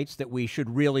and fights that we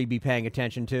should really be paying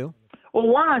attention to? Well,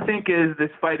 one, I think, is this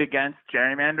fight against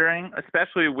gerrymandering,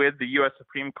 especially with the U.S.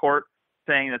 Supreme Court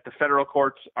saying that the federal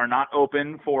courts are not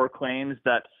open for claims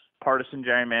that partisan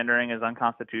gerrymandering is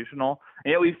unconstitutional.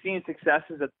 And yet we've seen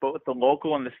successes at both the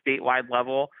local and the statewide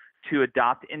level to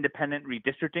adopt independent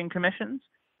redistricting commissions.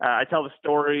 I tell the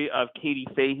story of Katie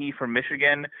Fahey from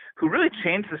Michigan, who really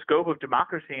changed the scope of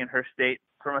democracy in her state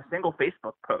from a single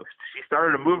Facebook post. She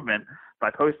started a movement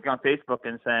by posting on Facebook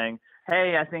and saying,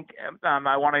 hey, I think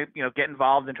I want to get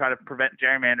involved and try to prevent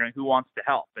gerrymandering. Who wants to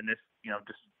help? And this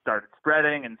just started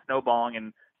spreading and snowballing,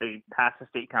 and they passed a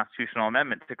state constitutional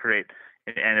amendment to create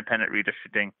an independent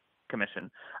redistricting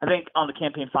commission. I think on the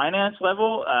campaign finance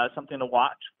level, something to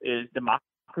watch is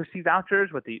democracy vouchers,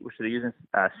 which they use in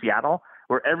Seattle,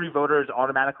 where every voter is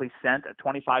automatically sent a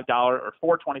 $25 or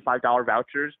four $25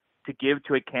 vouchers to give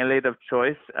to a candidate of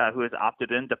choice who has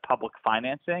opted into public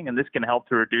financing, and this can help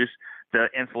to reduce the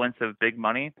influence of big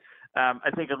money.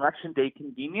 I think election day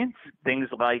convenience, things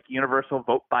like universal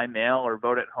vote by mail or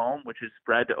vote at home, which is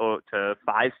spread to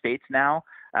 5 states now,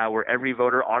 where every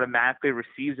voter automatically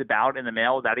receives a ballot in the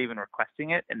mail without even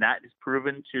requesting it, and that is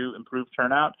proven to improve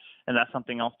turnout, and that's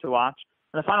something else to watch.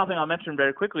 And the final thing I'll mention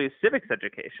very quickly is civics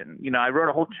education. I wrote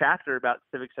a whole chapter about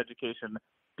civics education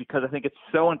because I think it's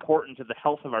so important to the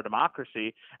health of our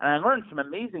democracy. And I learned some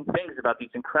amazing things about these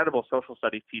incredible social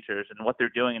studies teachers and what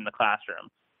they're doing in the classroom.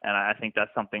 And I think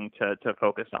that's something to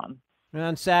focus on.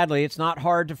 And sadly, it's not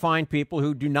hard to find people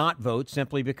who do not vote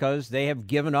simply because they have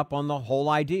given up on the whole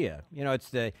idea.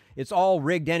 It's all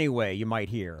rigged anyway, you might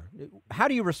hear. How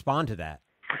do you respond to that?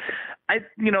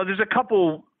 There's a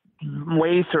couple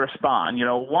ways to respond.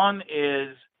 One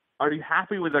is, are you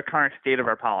happy with the current state of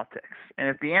our politics? And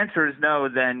if the answer is no,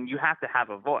 then you have to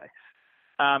have a voice.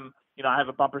 I have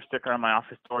a bumper sticker on my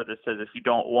office door that says, if you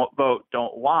don't vote,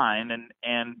 don't whine.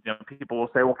 And people will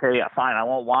say, okay, yeah, fine, I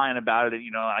won't whine about it.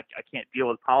 I can't deal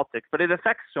with politics, but it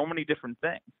affects so many different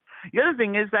things. The other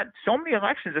thing is that so many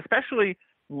elections, especially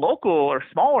local or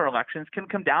smaller elections, can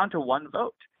come down to one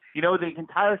vote. The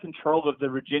entire control of the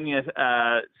Virginia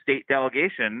state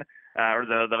delegation or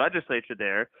the legislature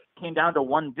there came down to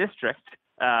one district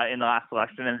in the last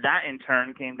election, and that in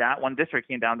turn one district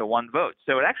came down to one vote.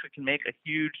 So it actually can make a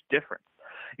huge difference.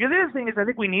 The other thing is I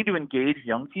think we need to engage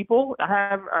young people. I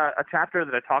have a chapter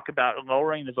that I talk about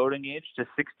lowering the voting age to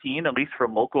 16, at least for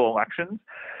local elections.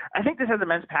 I think this has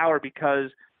immense power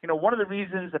because one of the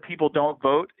reasons that people don't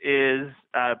vote is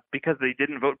because they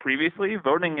didn't vote previously.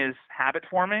 Voting is habit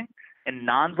forming, and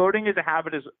non-voting is a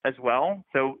habit as well.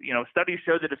 So, studies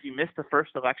show that if you miss the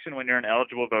first election when you're an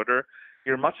eligible voter,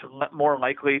 you're much more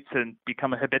likely to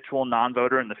become a habitual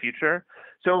non-voter in the future.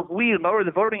 So if we lower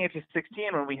the voting age to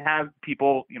 16 when we have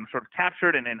people sort of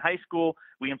captured and in high school,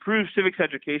 we improve civics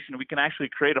education, we can actually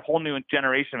create a whole new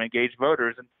generation of engaged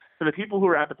voters. And for the people who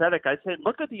are apathetic, I'd say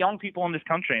look at the young people in this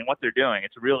country and what they're doing.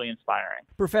 It's really inspiring.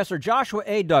 Professor Joshua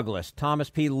A. Douglas, Thomas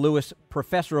P. Lewis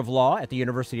Professor of Law at the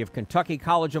University of Kentucky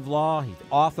College of Law. He's the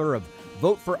author of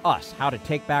Vote for Us, How to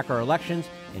Take Back Our Elections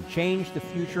and Change the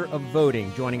Future of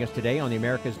Voting, joining us today on the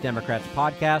America's Democrats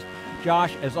podcast.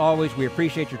 Josh, as always, we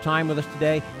appreciate your time with us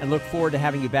today and look forward to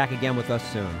having you back again with us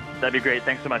soon. That'd be great.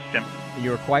 Thanks so much, Jim.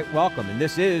 You're quite welcome. And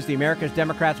this is the America's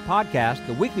Democrats podcast,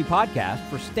 the weekly podcast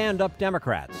for stand-up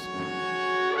Democrats.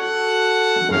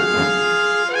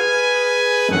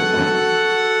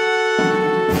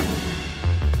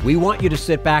 We want you to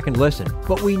sit back and listen,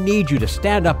 but we need you to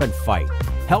stand up and fight.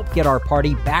 Help get our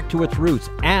party back to its roots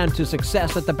and to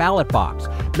success at the ballot box.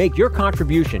 Make your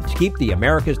contribution to keep the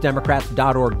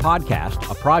americasdemocrats.org podcast,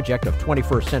 a project of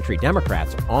 21st Century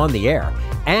Democrats, on the air,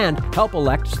 and help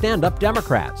elect stand-up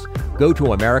Democrats. Go to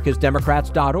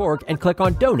americasdemocrats.org and click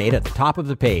on Donate at the top of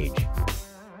the page.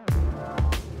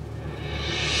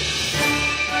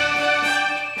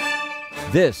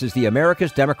 This is the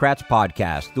America's Democrats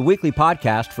podcast, the weekly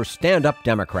podcast for stand-up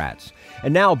Democrats.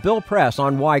 And now Bill Press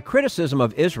on why criticism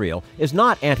of Israel is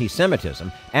not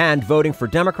anti-Semitism and voting for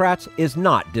Democrats is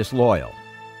not disloyal.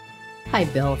 Hi,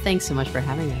 Bill. Thanks so much for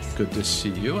having us. Good to see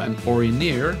you. And Ori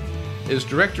Nir is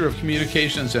Director of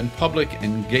Communications and Public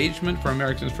Engagement for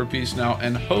Americans for Peace Now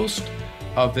and host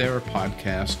of their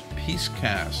podcast,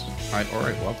 Peacecast. Hi,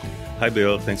 Ori. Welcome. Hi,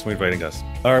 Bill. Thanks for inviting us.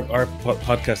 Our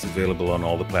podcast is available on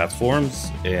all the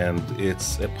platforms, and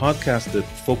it's a podcast that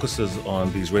focuses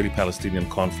on the Israeli-Palestinian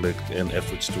conflict and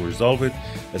efforts to resolve it.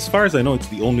 As far as I know, it's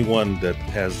the only one that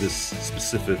has this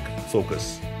specific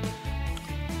focus.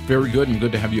 Very good, and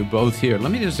good to have you both here.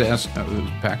 Let me just ask,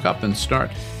 back up and start.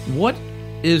 What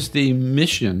is the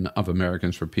mission of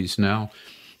Americans for Peace Now?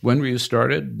 When were you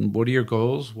started? What are your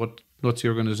goals? What's the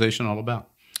organization all about?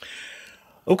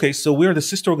 Okay, so we're the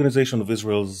sister organization of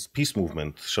Israel's peace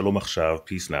movement, Shalom Achshav,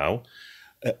 Peace Now.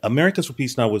 Americans for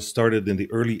Peace Now was started in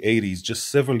the early 80s, just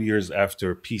several years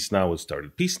after Peace Now was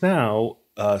started. Peace Now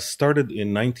started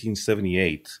in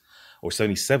 1978 or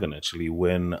 77 actually,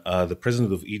 when the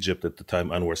president of Egypt at the time,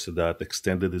 Anwar Sadat,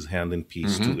 extended his hand in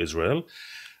peace to Israel.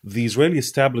 The Israeli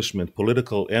establishment,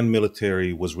 political and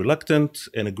military, was reluctant,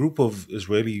 and a group of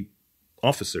Israeli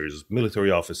officers,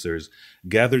 military officers,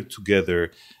 gathered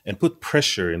together and put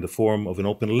pressure in the form of an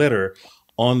open letter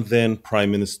on then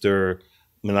Prime Minister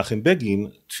Menachem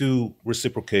Begin to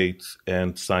reciprocate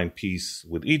and sign peace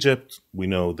with Egypt. We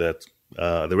know that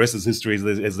the rest is history,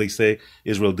 as they say.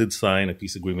 Israel did sign a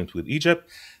peace agreement with Egypt.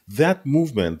 That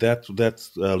movement, that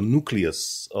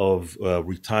nucleus of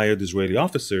retired Israeli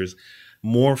officers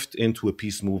morphed into a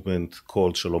peace movement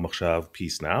called Shalom Achshav,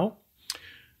 Peace Now.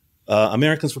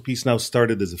 Americans for Peace Now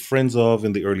started as a Friends of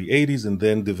in the early 80s and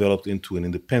then developed into an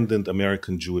independent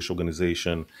American Jewish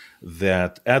organization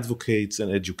that advocates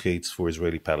and educates for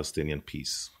Israeli-Palestinian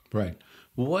peace. Right.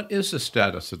 What is the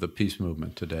status of the peace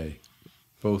movement today,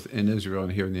 both in Israel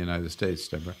and here in the United States,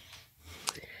 Deborah?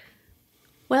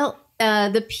 Well,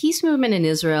 the peace movement in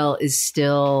Israel is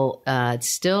still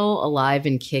alive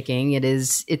and kicking.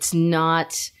 It's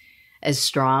not as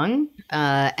strong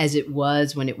as it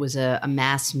was when it was a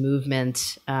mass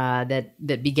movement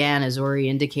that began, as Ori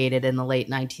indicated, in the late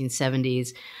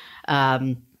 1970s,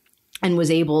 and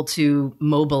was able to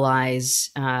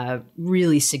mobilize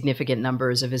really significant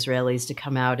numbers of Israelis to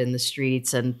come out in the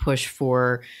streets and push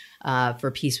for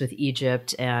peace with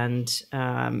Egypt and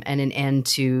an end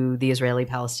to the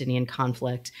Israeli-Palestinian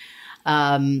conflict.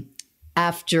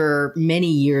 After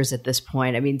many years at this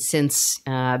point, I mean, since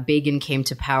Begin came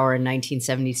to power in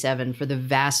 1977, for the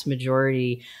vast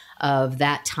majority of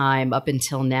that time up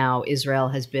until now, Israel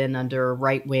has been under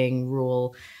right-wing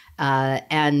rule.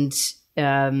 And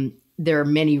there are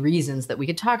many reasons that we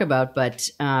could talk about, but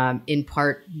in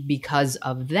part because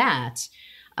of that,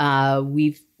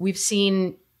 we've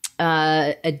seen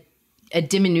a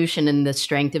diminution in the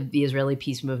strength of the Israeli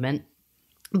peace movement,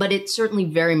 but it certainly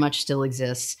very much still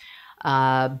exists.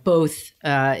 Both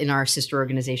in our sister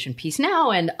organization Peace Now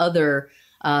and other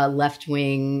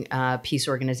left-wing peace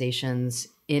organizations,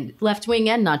 in left-wing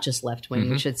and not just left-wing,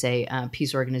 we should say,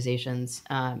 peace organizations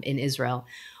in Israel.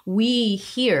 We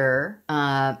here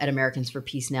at Americans for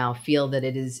Peace Now feel that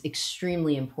it is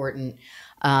extremely important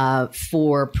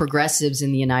for progressives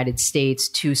in the United States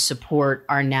to support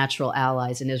our natural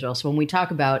allies in Israel. So when we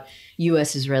talk about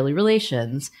U.S.-Israeli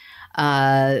relations,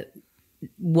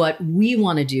 what we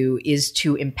want to do is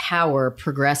to empower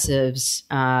progressives,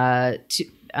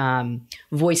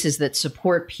 voices that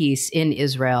support peace in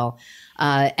Israel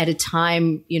at a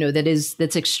time,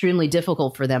 that's extremely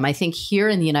difficult for them. I think here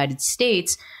in the United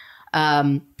States,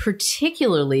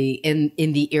 particularly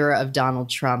in the era of Donald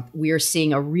Trump, we are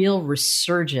seeing a real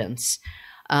resurgence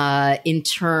in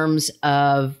terms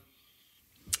of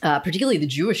particularly the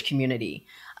Jewish community.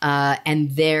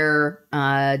 And their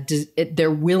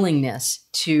willingness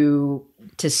to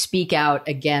speak out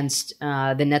against the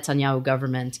Netanyahu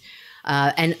government.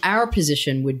 And our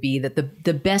position would be that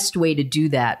the best way to do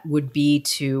that would be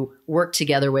to work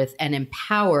together with and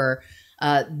empower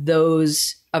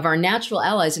those of our natural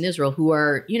allies in Israel who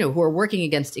are working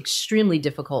against extremely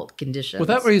difficult conditions. Well,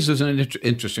 that raises an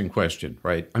interesting question,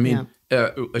 right? I mean,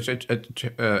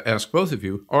 ask both of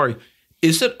you, Ari,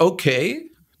 is it okay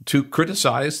to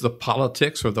criticize the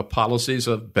politics or the policies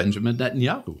of Benjamin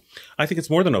Netanyahu? I think it's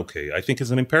more than okay. I think it's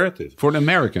an imperative. For an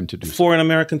American to do so. For an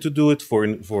American to do it, for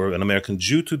an American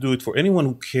Jew to do it, for anyone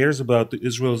who cares about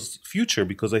Israel's future,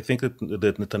 because I think that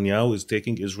Netanyahu is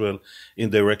taking Israel in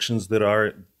directions that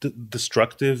are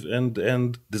destructive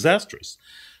and disastrous.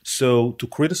 So to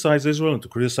criticize Israel and to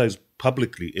criticize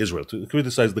publicly Israel, to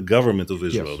criticize the government of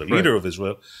Israel, the leader of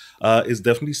Israel, is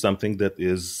definitely something that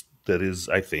is,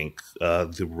 I think,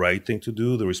 the right thing to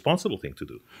do, the responsible thing to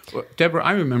do. Well, Deborah,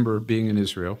 I remember being in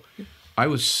Israel. I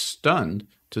was stunned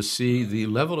to see the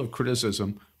level of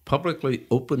criticism publicly,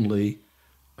 openly,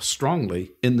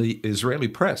 strongly in the Israeli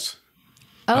press.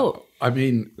 Oh. I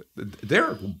mean,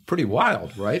 they're pretty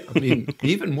wild, right? I mean,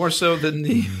 even more so than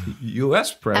the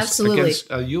U.S. press against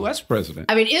a U.S. president.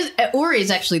 I mean, Ori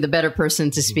is actually the better person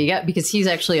to speak up because he's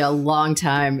actually a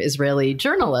longtime Israeli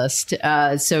journalist.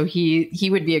 So he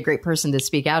would be a great person to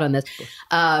speak out on this.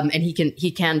 And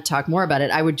he can talk more about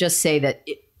it. I would just say that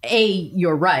A,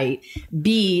 you're right.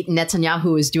 B,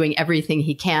 Netanyahu is doing everything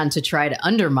he can to try to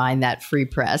undermine that free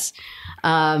press.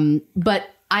 But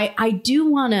I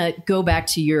do want to go back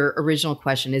to your original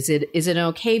question. Is it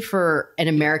okay for an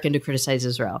American to criticize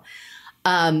Israel?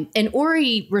 And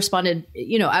Ori responded,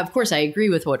 of course, I agree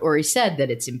with what Ori said,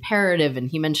 that it's imperative. And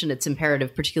he mentioned it's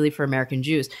imperative, particularly for American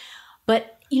Jews.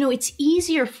 But, it's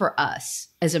easier for us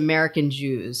as American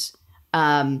Jews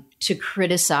to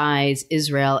criticize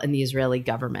Israel and the Israeli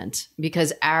government,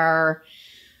 because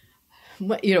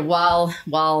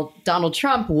while Donald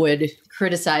Trump would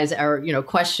criticize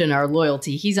question our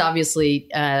loyalty, he's obviously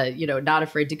not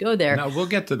afraid to go there. No, we'll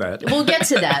get to that. We'll get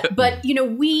to that. But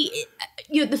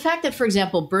the fact that, for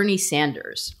example, Bernie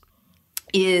Sanders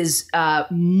is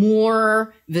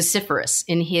more vociferous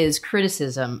in his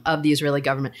criticism of the Israeli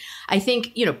government, I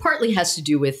think, partly has to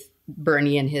do with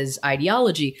Bernie and his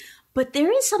ideology. But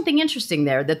there is something interesting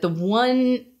there, that the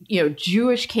one,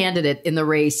 Jewish candidate in the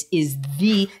race is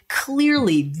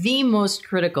clearly the most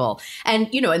critical.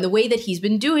 And, and the way that he's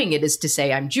been doing it is to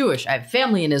say, I'm Jewish, I have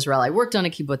family in Israel, I worked on a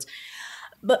kibbutz.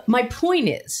 But my point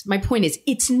is,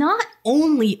 it's not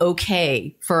only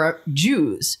okay for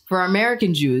Jews, for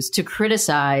American Jews to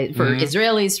criticize, for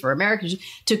Israelis, for Americans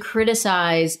to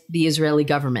criticize the Israeli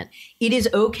government. It is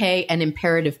okay and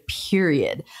imperative,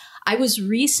 period. I was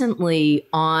recently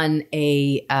on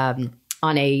a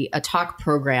talk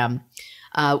program.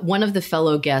 One of the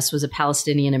fellow guests was a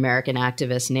Palestinian American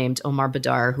activist named Omar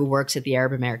Badar, who works at the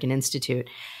Arab American Institute.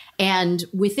 And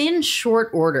within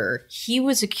short order, he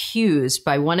was accused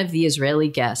by one of the Israeli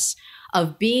guests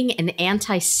of being an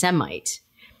anti-Semite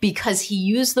because he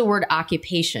used the word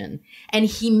occupation. And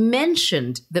he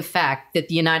mentioned the fact that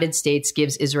the United States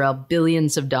gives Israel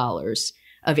billions of dollars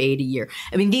of aid a year.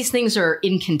 I mean, these things are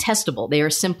incontestable. They are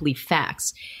simply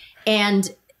facts. And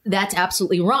that's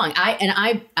absolutely wrong.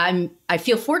 I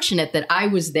feel fortunate that I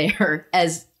was there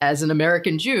as an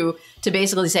American Jew to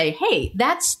basically say, hey,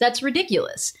 that's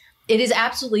ridiculous. It is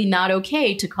absolutely not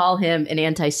okay to call him an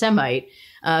anti-Semite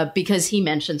because he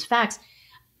mentions facts.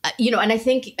 And I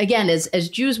think, again, as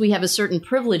Jews, we have a certain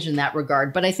privilege in that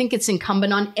regard. But I think it's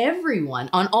incumbent on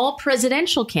everyone, on all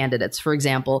presidential candidates, for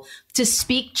example, to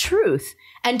speak truth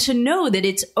and to know that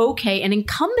it's okay and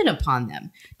incumbent upon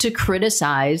them to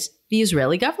criticize the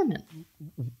Israeli government.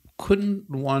 Couldn't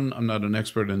one, I'm not an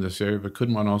expert in this area, but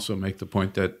couldn't one also make the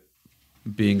point that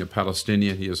being a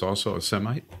Palestinian, he is also a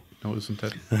Semite? No, isn't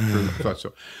that true? I thought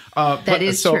so. That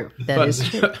is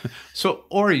true. So,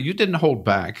 Ori, you didn't hold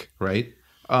back, right?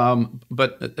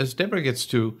 But as Deborah gets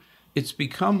to, it's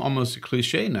become almost a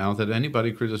cliche now that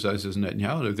anybody criticizes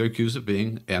Netanyahu, they're accused of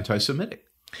being anti-Semitic.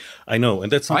 I know,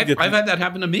 and that's I've had that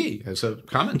happen to me as a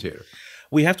commentator.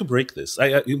 We have to break this.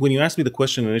 When you asked me the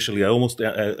question initially, I almost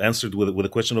answered with a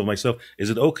question of myself: is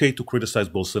it okay to criticize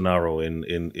Bolsonaro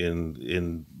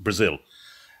in Brazil?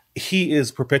 He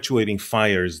is perpetuating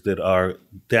fires that are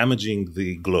damaging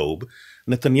the globe.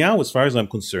 Netanyahu, as far as I'm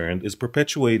concerned, is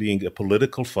perpetuating a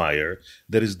political fire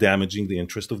that is damaging the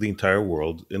interest of the entire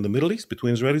world in the Middle East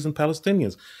between Israelis and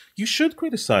Palestinians. You should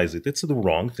criticize it. It's the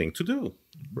wrong thing to do.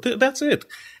 That's it.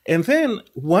 And then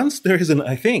once there's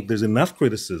enough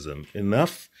criticism,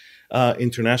 enough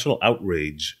international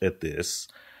outrage at this,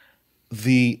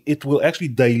 it will actually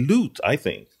dilute, I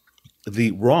think,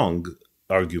 the wrong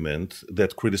argument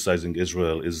that criticizing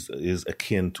Israel is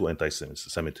akin to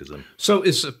anti-Semitism. So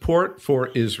is support for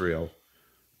Israel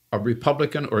a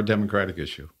Republican or a Democratic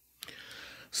issue?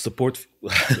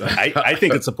 I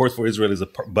think that support for Israel is a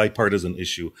bipartisan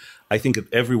issue. I think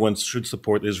that everyone should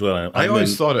support Israel. I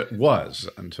always thought it was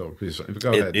until recently.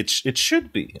 Go ahead. It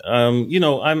should be. I'm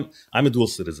a dual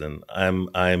citizen. I'm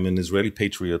an Israeli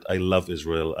patriot. I love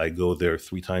Israel. I go there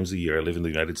 3 times a year. I live in the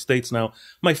United States now.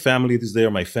 My family is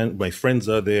there. My friends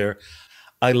are there.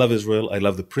 I love Israel. I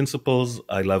love the principles.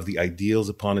 I love the ideals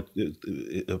upon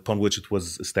which it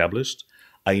was established.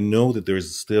 I know that there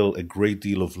is still a great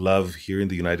deal of love here in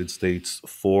the United States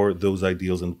for those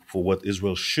ideals and for what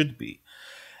Israel should be.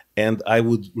 And I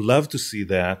would love to see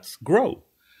that grow.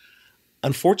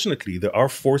 Unfortunately, there are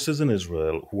forces in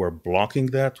Israel who are blocking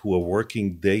that, who are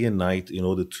working day and night in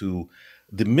order to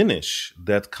diminish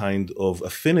that kind of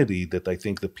affinity that I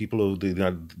think the people of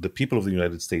the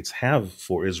United States have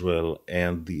for Israel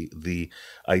and the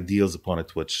ideals upon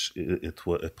which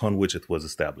it was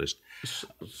established.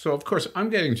 So, of course, I'm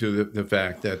getting to the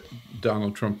fact that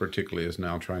Donald Trump particularly is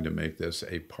now trying to make this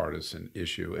a partisan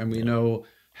issue. And we know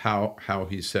how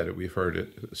he said it. We've heard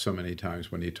it so many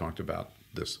times when he talked about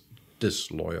this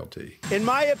disloyalty. In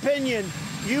my opinion,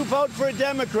 you vote for a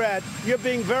Democrat, you're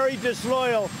being very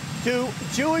disloyal to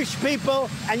Jewish people,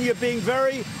 and you're being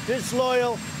very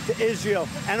disloyal to Israel.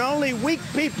 And only weak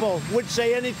people would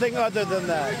say anything other than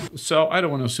that. So I don't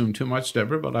want to assume too much,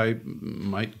 Deborah, but I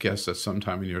might guess that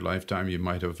sometime in your lifetime you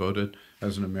might have voted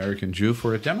as an American Jew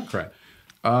for a Democrat.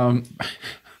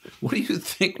 What do you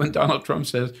think when Donald Trump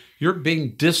says you're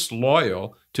being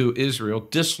disloyal to Israel,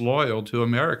 disloyal to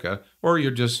America, or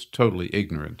you're just totally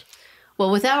ignorant? Well,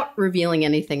 without revealing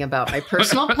anything about my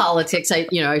personal politics,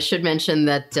 I should mention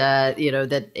that that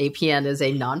APN is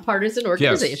a nonpartisan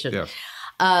organization. Yes.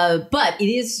 But it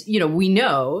is, we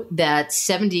know that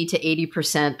 70 to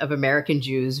 80% of American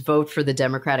Jews vote for the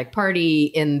Democratic Party.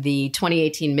 In the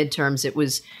 2018 midterms, it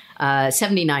was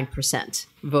 79%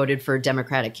 voted for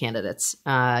Democratic candidates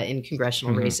in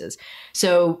congressional races.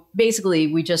 So basically,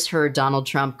 we just heard Donald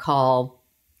Trump call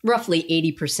roughly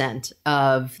 80%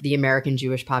 of the American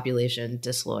Jewish population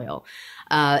disloyal.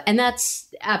 And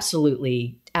that's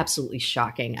absolutely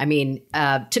shocking. I mean,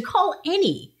 to call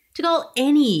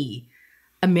any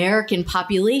American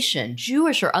population,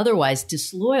 Jewish or otherwise,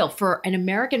 disloyal, for an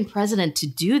American president to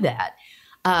do that,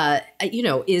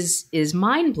 is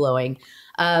mind blowing.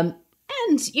 And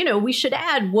we should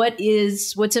add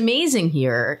what's amazing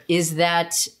here is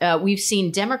that we've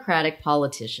seen Democratic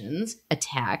politicians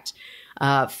attacked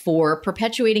for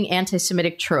perpetuating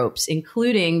anti-Semitic tropes,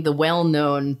 including the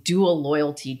well-known dual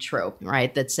loyalty trope,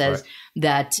 right? That says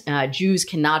that Jews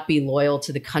cannot be loyal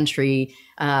to the country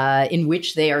in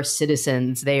which they are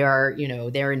citizens. They are,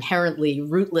 they're inherently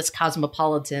rootless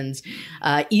cosmopolitans,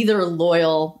 either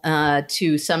loyal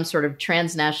to some sort of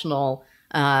transnational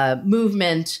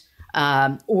movement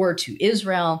or to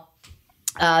Israel.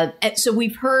 So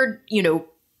we've heard,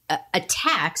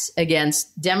 attacks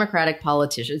against Democratic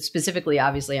politicians. Specifically,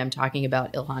 obviously, I'm talking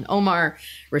about Ilhan Omar,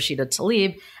 Rashida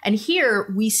Tlaib. And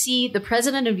here we see the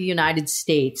president of the United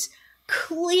States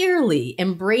clearly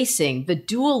embracing the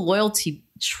dual loyalty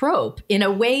trope in a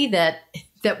way that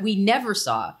we never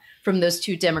saw from those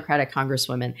two Democratic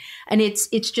congresswomen. And it's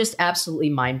just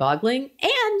absolutely mind-boggling.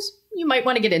 And you might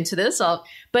want to get into this,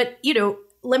 but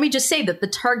let me just say that the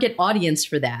target audience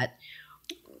for that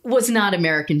was not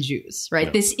American Jews, right?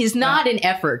 No. This is not an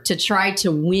effort to try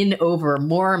to win over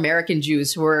more American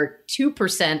Jews, who are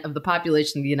 2% of the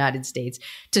population of the United States,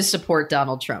 to support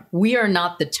Donald Trump. We are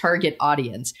not the target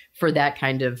audience for that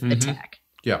kind of attack.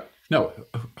 Yeah. No,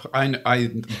 I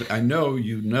know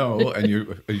and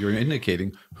you're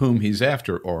indicating whom he's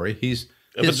after, Ori. His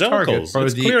target are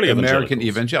the American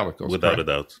evangelicals. Without a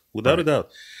doubt. Without a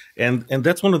doubt. And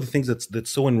that's one of the things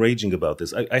that's so enraging about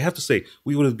this. I have to say,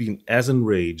 we would have been as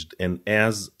enraged and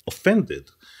as offended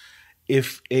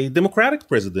if a Democratic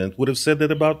president would have said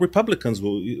that about Republicans,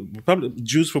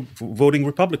 Jews for voting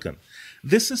Republican.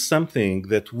 This is something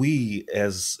that we,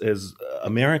 as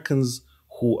Americans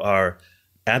who are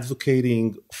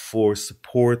advocating for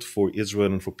support for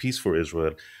Israel and for peace for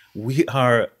Israel, we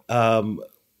are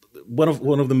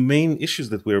one of the main issues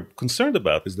that we're concerned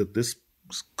about is that this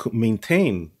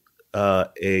maintain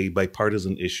a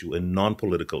bipartisan issue, a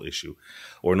non-political issue,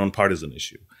 or non-partisan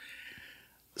issue.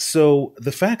 So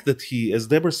the fact that he, as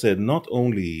Deborah said, not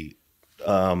only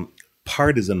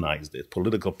partisanized it,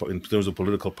 in terms of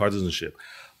political partisanship,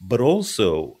 but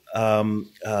also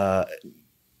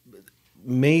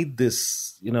made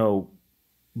this,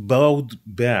 bowed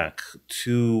back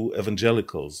to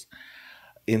evangelicals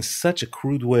in such a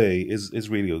crude way is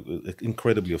really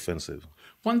incredibly offensive.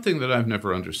 One thing that I've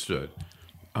never understood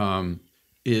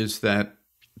is that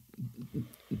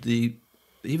the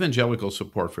evangelical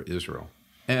support for Israel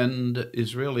and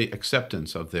Israeli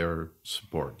acceptance of their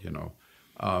support,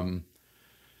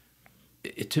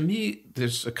 to me,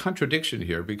 there's a contradiction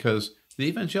here, because the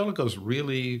evangelicals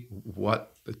really,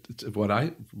 when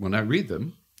I read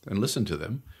them and listen to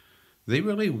them, they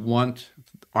really want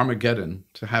Armageddon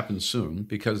to happen soon,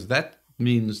 because that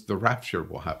means the rapture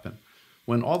will happen,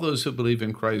 when all those who believe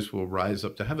in Christ will rise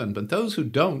up to heaven. But those who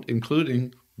don't,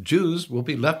 including Jews, will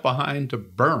be left behind to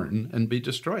burn and be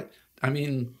destroyed. I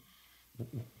mean,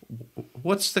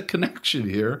 what's the connection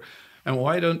here? And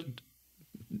why don't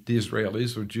the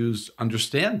Israelis or Jews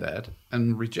understand that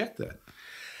and reject that?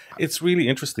 It's really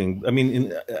interesting. I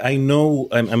mean,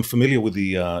 I'm familiar with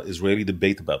the Israeli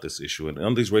debate about this issue. And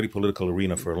on the Israeli political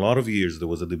arena, for a lot of years, there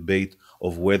was a debate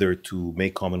of whether to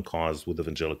make common cause with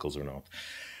evangelicals or not.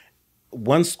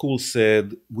 One school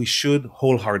said we should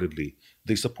wholeheartedly.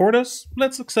 They support us.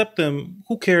 Let's accept them.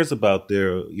 Who cares about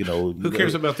their, Who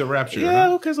cares about their rapture? Yeah,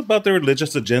 who cares about their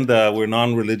religious agenda? We're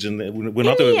non-religion. We're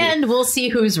not. In the end, we'll see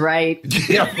who's right.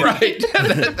 Yeah, right.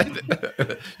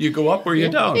 You go up or you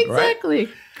don't. Exactly.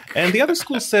 Right? And the other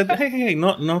school said, "Hey,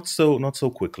 not so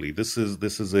quickly. This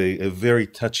is a very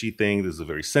touchy thing. This is a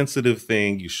very sensitive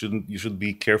thing. You should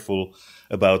be careful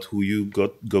about who you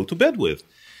go to bed with."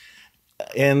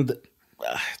 And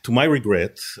to my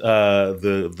regret,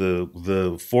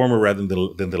 the former rather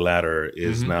than the latter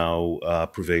is now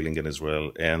prevailing in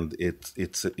Israel, and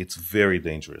it's very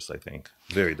dangerous. I think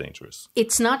very dangerous.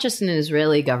 It's not just an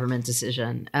Israeli government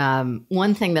decision.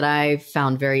 One thing that I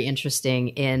found very interesting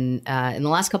in the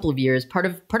last couple of years, part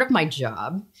of my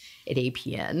job at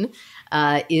APN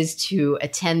is to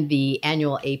attend the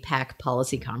annual APAC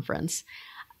policy conference.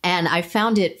 And I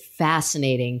found it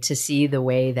fascinating to see the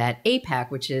way that APAC,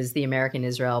 which is the American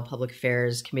Israel Public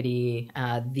Affairs Committee,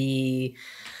 the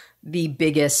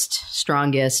biggest,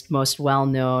 strongest, most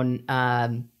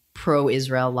well-known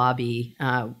pro-Israel lobby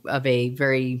of a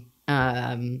very,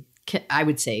 I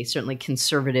would say, certainly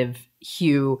conservative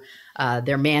hue.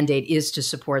 Their mandate is to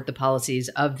support the policies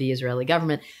of the Israeli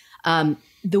government.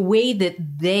 The way that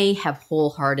they have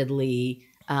wholeheartedly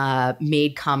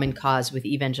made common cause with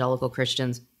evangelical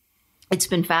Christians, it's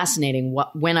been fascinating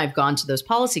when I've gone to those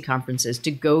policy conferences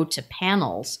to go to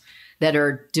panels that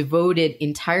are devoted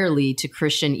entirely to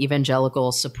Christian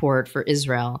evangelical support for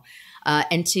Israel,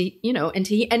 and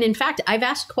in fact, I've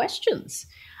asked questions.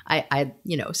 I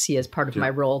see as part of my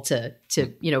role to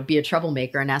be a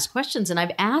troublemaker and ask questions, and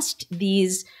I've asked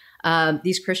these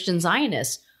Christian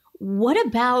Zionists, what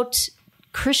about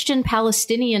Christian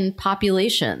Palestinian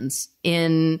populations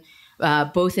in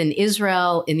both in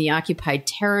Israel, in the occupied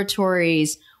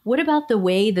territories? What about the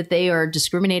way that they are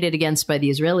discriminated against by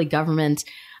the Israeli government?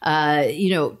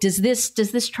 Does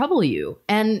this trouble you?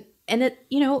 And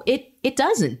it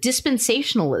doesn't.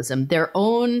 Dispensationalism, their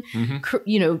own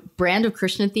brand of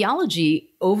Christian theology,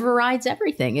 overrides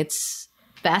everything. It's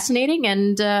fascinating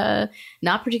and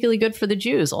not particularly good for the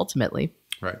Jews ultimately.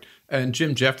 Right. And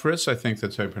Jim Jeffress, I think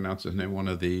that's how you pronounce his name, one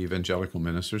of the evangelical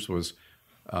ministers, was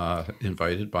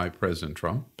invited by President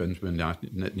Trump. Benjamin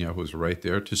Netanyahu was right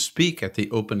there to speak at the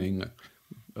opening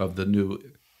of the new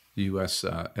U.S.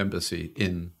 embassy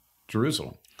in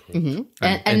Jerusalem. Mm-hmm.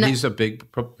 And he's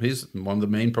he's one of the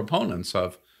main proponents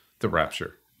of the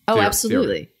rapture. Oh,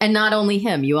 absolutely. Theory. And not only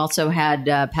him, you also had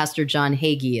Pastor John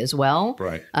Hagee as well,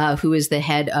 right? Who is the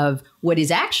head of what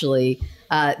is actually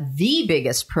the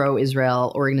biggest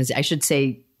pro-Israel organization. I should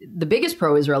say the biggest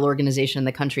pro-Israel organization in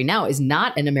the country now is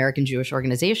not an American Jewish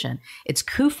organization. It's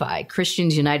CUFI,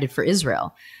 Christians United for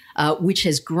Israel, which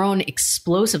has grown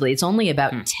explosively. It's only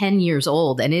about 10 years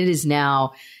old, and it is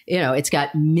now, it's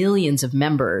got millions of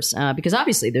members because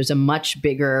obviously there's a much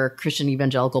bigger Christian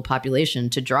evangelical population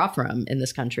to draw from in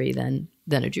this country than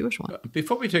a Jewish one.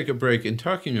 Before we take a break, in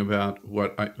talking about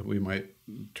what we might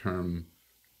term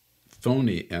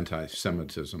phony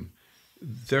anti-Semitism,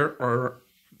 there are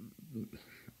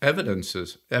evidence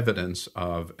of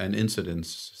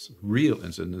real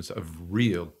incidents of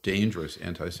real dangerous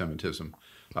anti-Semitism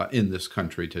in this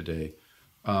country today.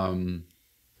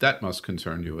 That must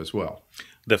concern you as well.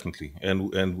 Definitely,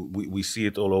 and we see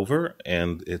it all over,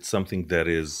 and it's something that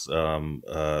is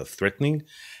threatening.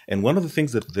 And one of the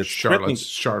things that's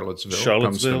Charlottesville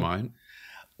comes to mind.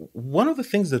 One of the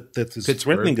things that is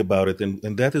threatening about it,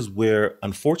 and that is where,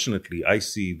 unfortunately, I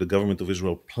see the government of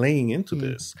Israel playing into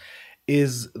this,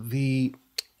 is the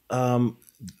new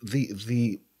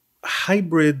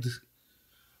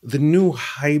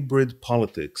hybrid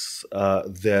politics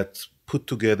that put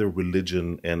together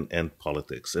religion and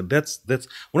politics. And that's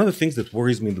one of the things that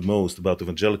worries me the most about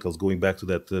evangelicals, going back to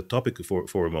that topic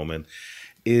for a moment,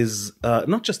 is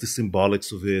not just the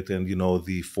symbolics of it and,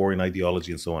 the foreign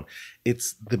ideology and so on.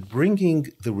 It's the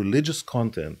bringing the religious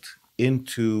content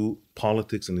into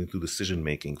politics and into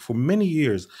decision-making. For many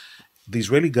years, the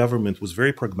Israeli government was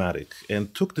very pragmatic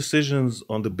and took decisions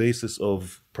on the basis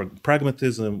of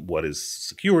pragmatism, what is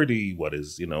security, what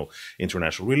is,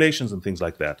 international relations and things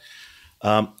like that.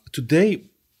 Today,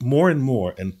 more and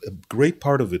more, and a great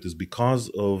part of it is because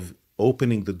of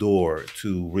opening the door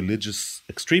to religious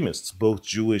extremists, both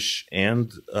Jewish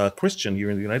and Christian here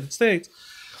in the United States,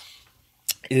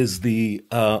 is the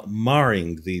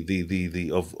marring of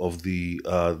the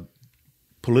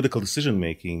political decision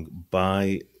making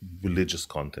by religious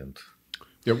content.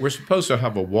 Yeah, we're supposed to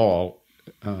have a wall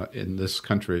in this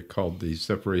country called the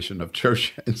separation of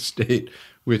church and state,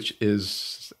 which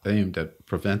is aimed at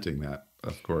preventing that,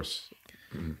 of course.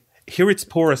 Here it's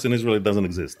porous, in Israel it doesn't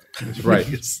exist. Right.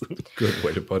 Good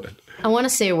way to put it. I want to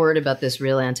say a word about this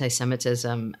real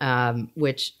anti-Semitism,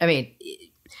 which,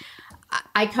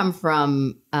 I come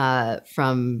from a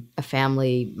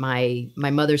family. My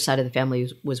mother's side of the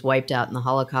family was wiped out in the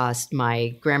Holocaust. My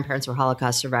grandparents were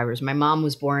Holocaust survivors. My mom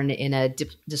was born in a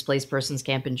displaced persons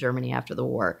camp in Germany after the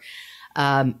war.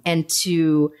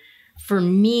 For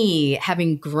me,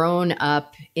 having grown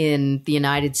up in the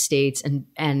United States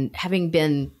and having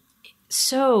been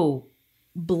so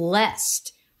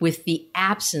blessed with the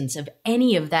absence of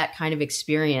any of that kind of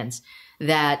experience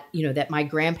that, that my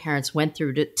grandparents went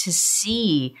through to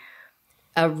see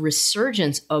a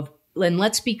resurgence of, and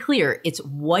let's be clear, it's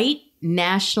white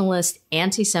nationalist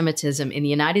anti-Semitism in the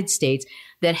United States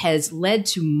that has led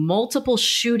to multiple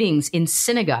shootings in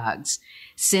synagogues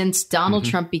since Donald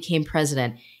Trump became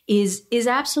president is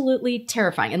absolutely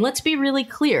terrifying. And let's be really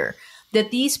clear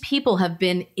that these people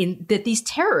that these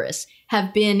terrorists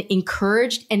have been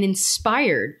encouraged and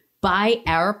inspired by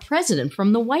our president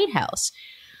from the White House.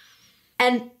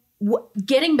 And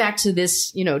getting back to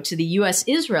this, to the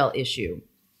U.S.-Israel issue,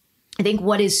 I think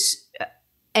what is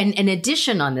an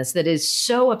addition on this that is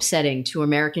so upsetting to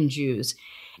American Jews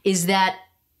is that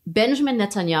Benjamin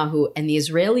Netanyahu and the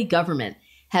Israeli government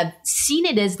have seen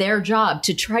it as their job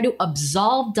to try to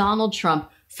absolve Donald Trump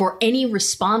for any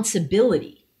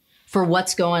responsibility for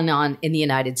what's going on in the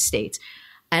United States.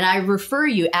 And I refer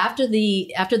you after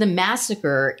the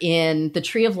massacre in the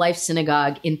Tree of Life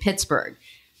Synagogue in Pittsburgh,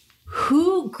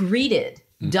 who greeted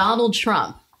Donald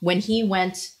Trump when he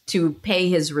went to pay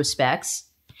his respects?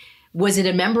 Was it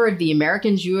a member of the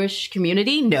American Jewish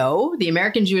community? No, the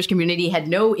American Jewish community had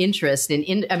no interest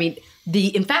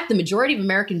in fact, the majority of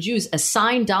American Jews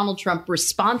assigned Donald Trump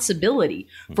responsibility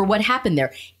for what happened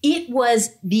there. It was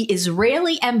the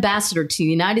Israeli ambassador to the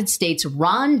United States,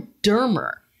 Ron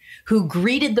Dermer, who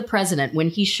greeted the president when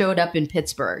he showed up in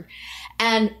Pittsburgh.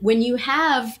 And when you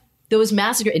have those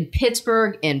massacres in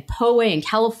Pittsburgh and Poway in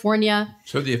California.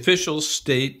 So the official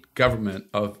government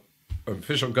of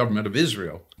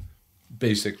Israel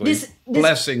basically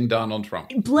blessing Donald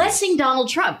Trump. Blessing Donald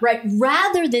Trump, right?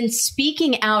 Rather than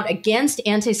speaking out against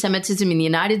anti-Semitism in the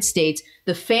United States,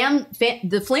 the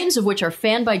flames of which are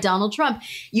fanned by Donald Trump,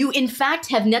 you in fact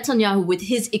have Netanyahu with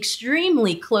his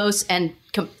extremely close and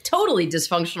totally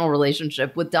dysfunctional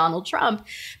relationship with Donald Trump,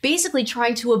 basically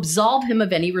trying to absolve him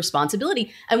of any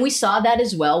responsibility. And we saw that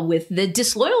as well with the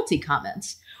disloyalty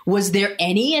comments. Was there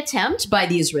any attempt by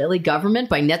the Israeli government,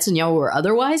 by Netanyahu or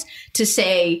otherwise, to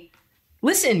say,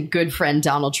 listen, good friend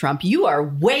Donald Trump, you are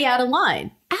way out of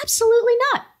line? Absolutely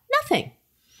not. Nothing.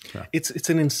 It's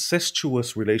an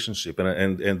incestuous relationship,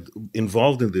 and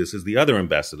involved in this is the other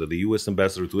ambassador, the U.S.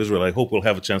 ambassador to Israel. I hope we'll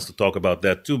have a chance to talk about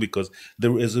that too, because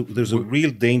there's a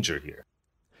real danger here.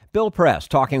 Bill Press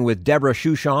talking with Deborah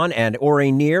Shushan and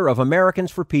Ori Neer of Americans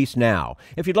for Peace Now.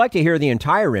 If you'd like to hear the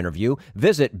entire interview,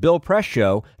 visit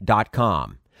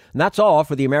BillPressShow.com. And that's all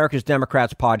for the America's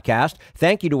Democrats podcast.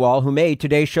 Thank you to all who made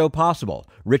today's show possible.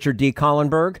 Richard D.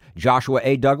 Kahlenberg, Joshua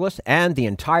A. Douglas, and the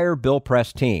entire Bill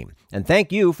Press team. And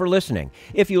thank you for listening.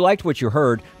 If you liked what you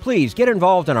heard, please get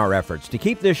involved in our efforts to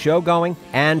keep this show going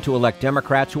and to elect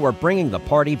Democrats who are bringing the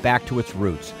party back to its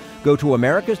roots. Go to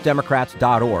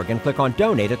americasdemocrats.org and click on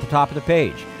Donate at the top of the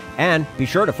page. And be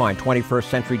sure to find 21st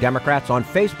Century Democrats on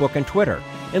Facebook and Twitter.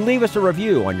 And leave us a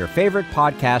review on your favorite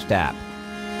podcast app.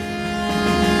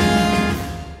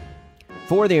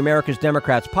 For the America's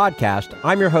Democrats podcast,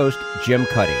 I'm your host, Jim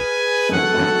Cuddy.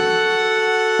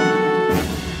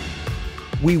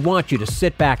 We want you to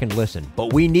sit back and listen,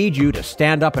 but we need you to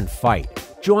stand up and fight.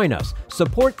 Join us.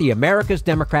 Support the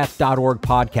americasdemocrats.org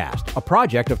podcast, a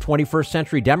project of 21st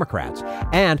Century Democrats,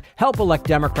 and help elect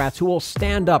Democrats who will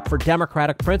stand up for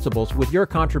democratic principles with your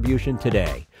contribution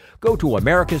today. Go to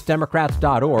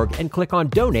americasdemocrats.org and click on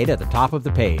Donate at the top of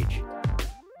the page.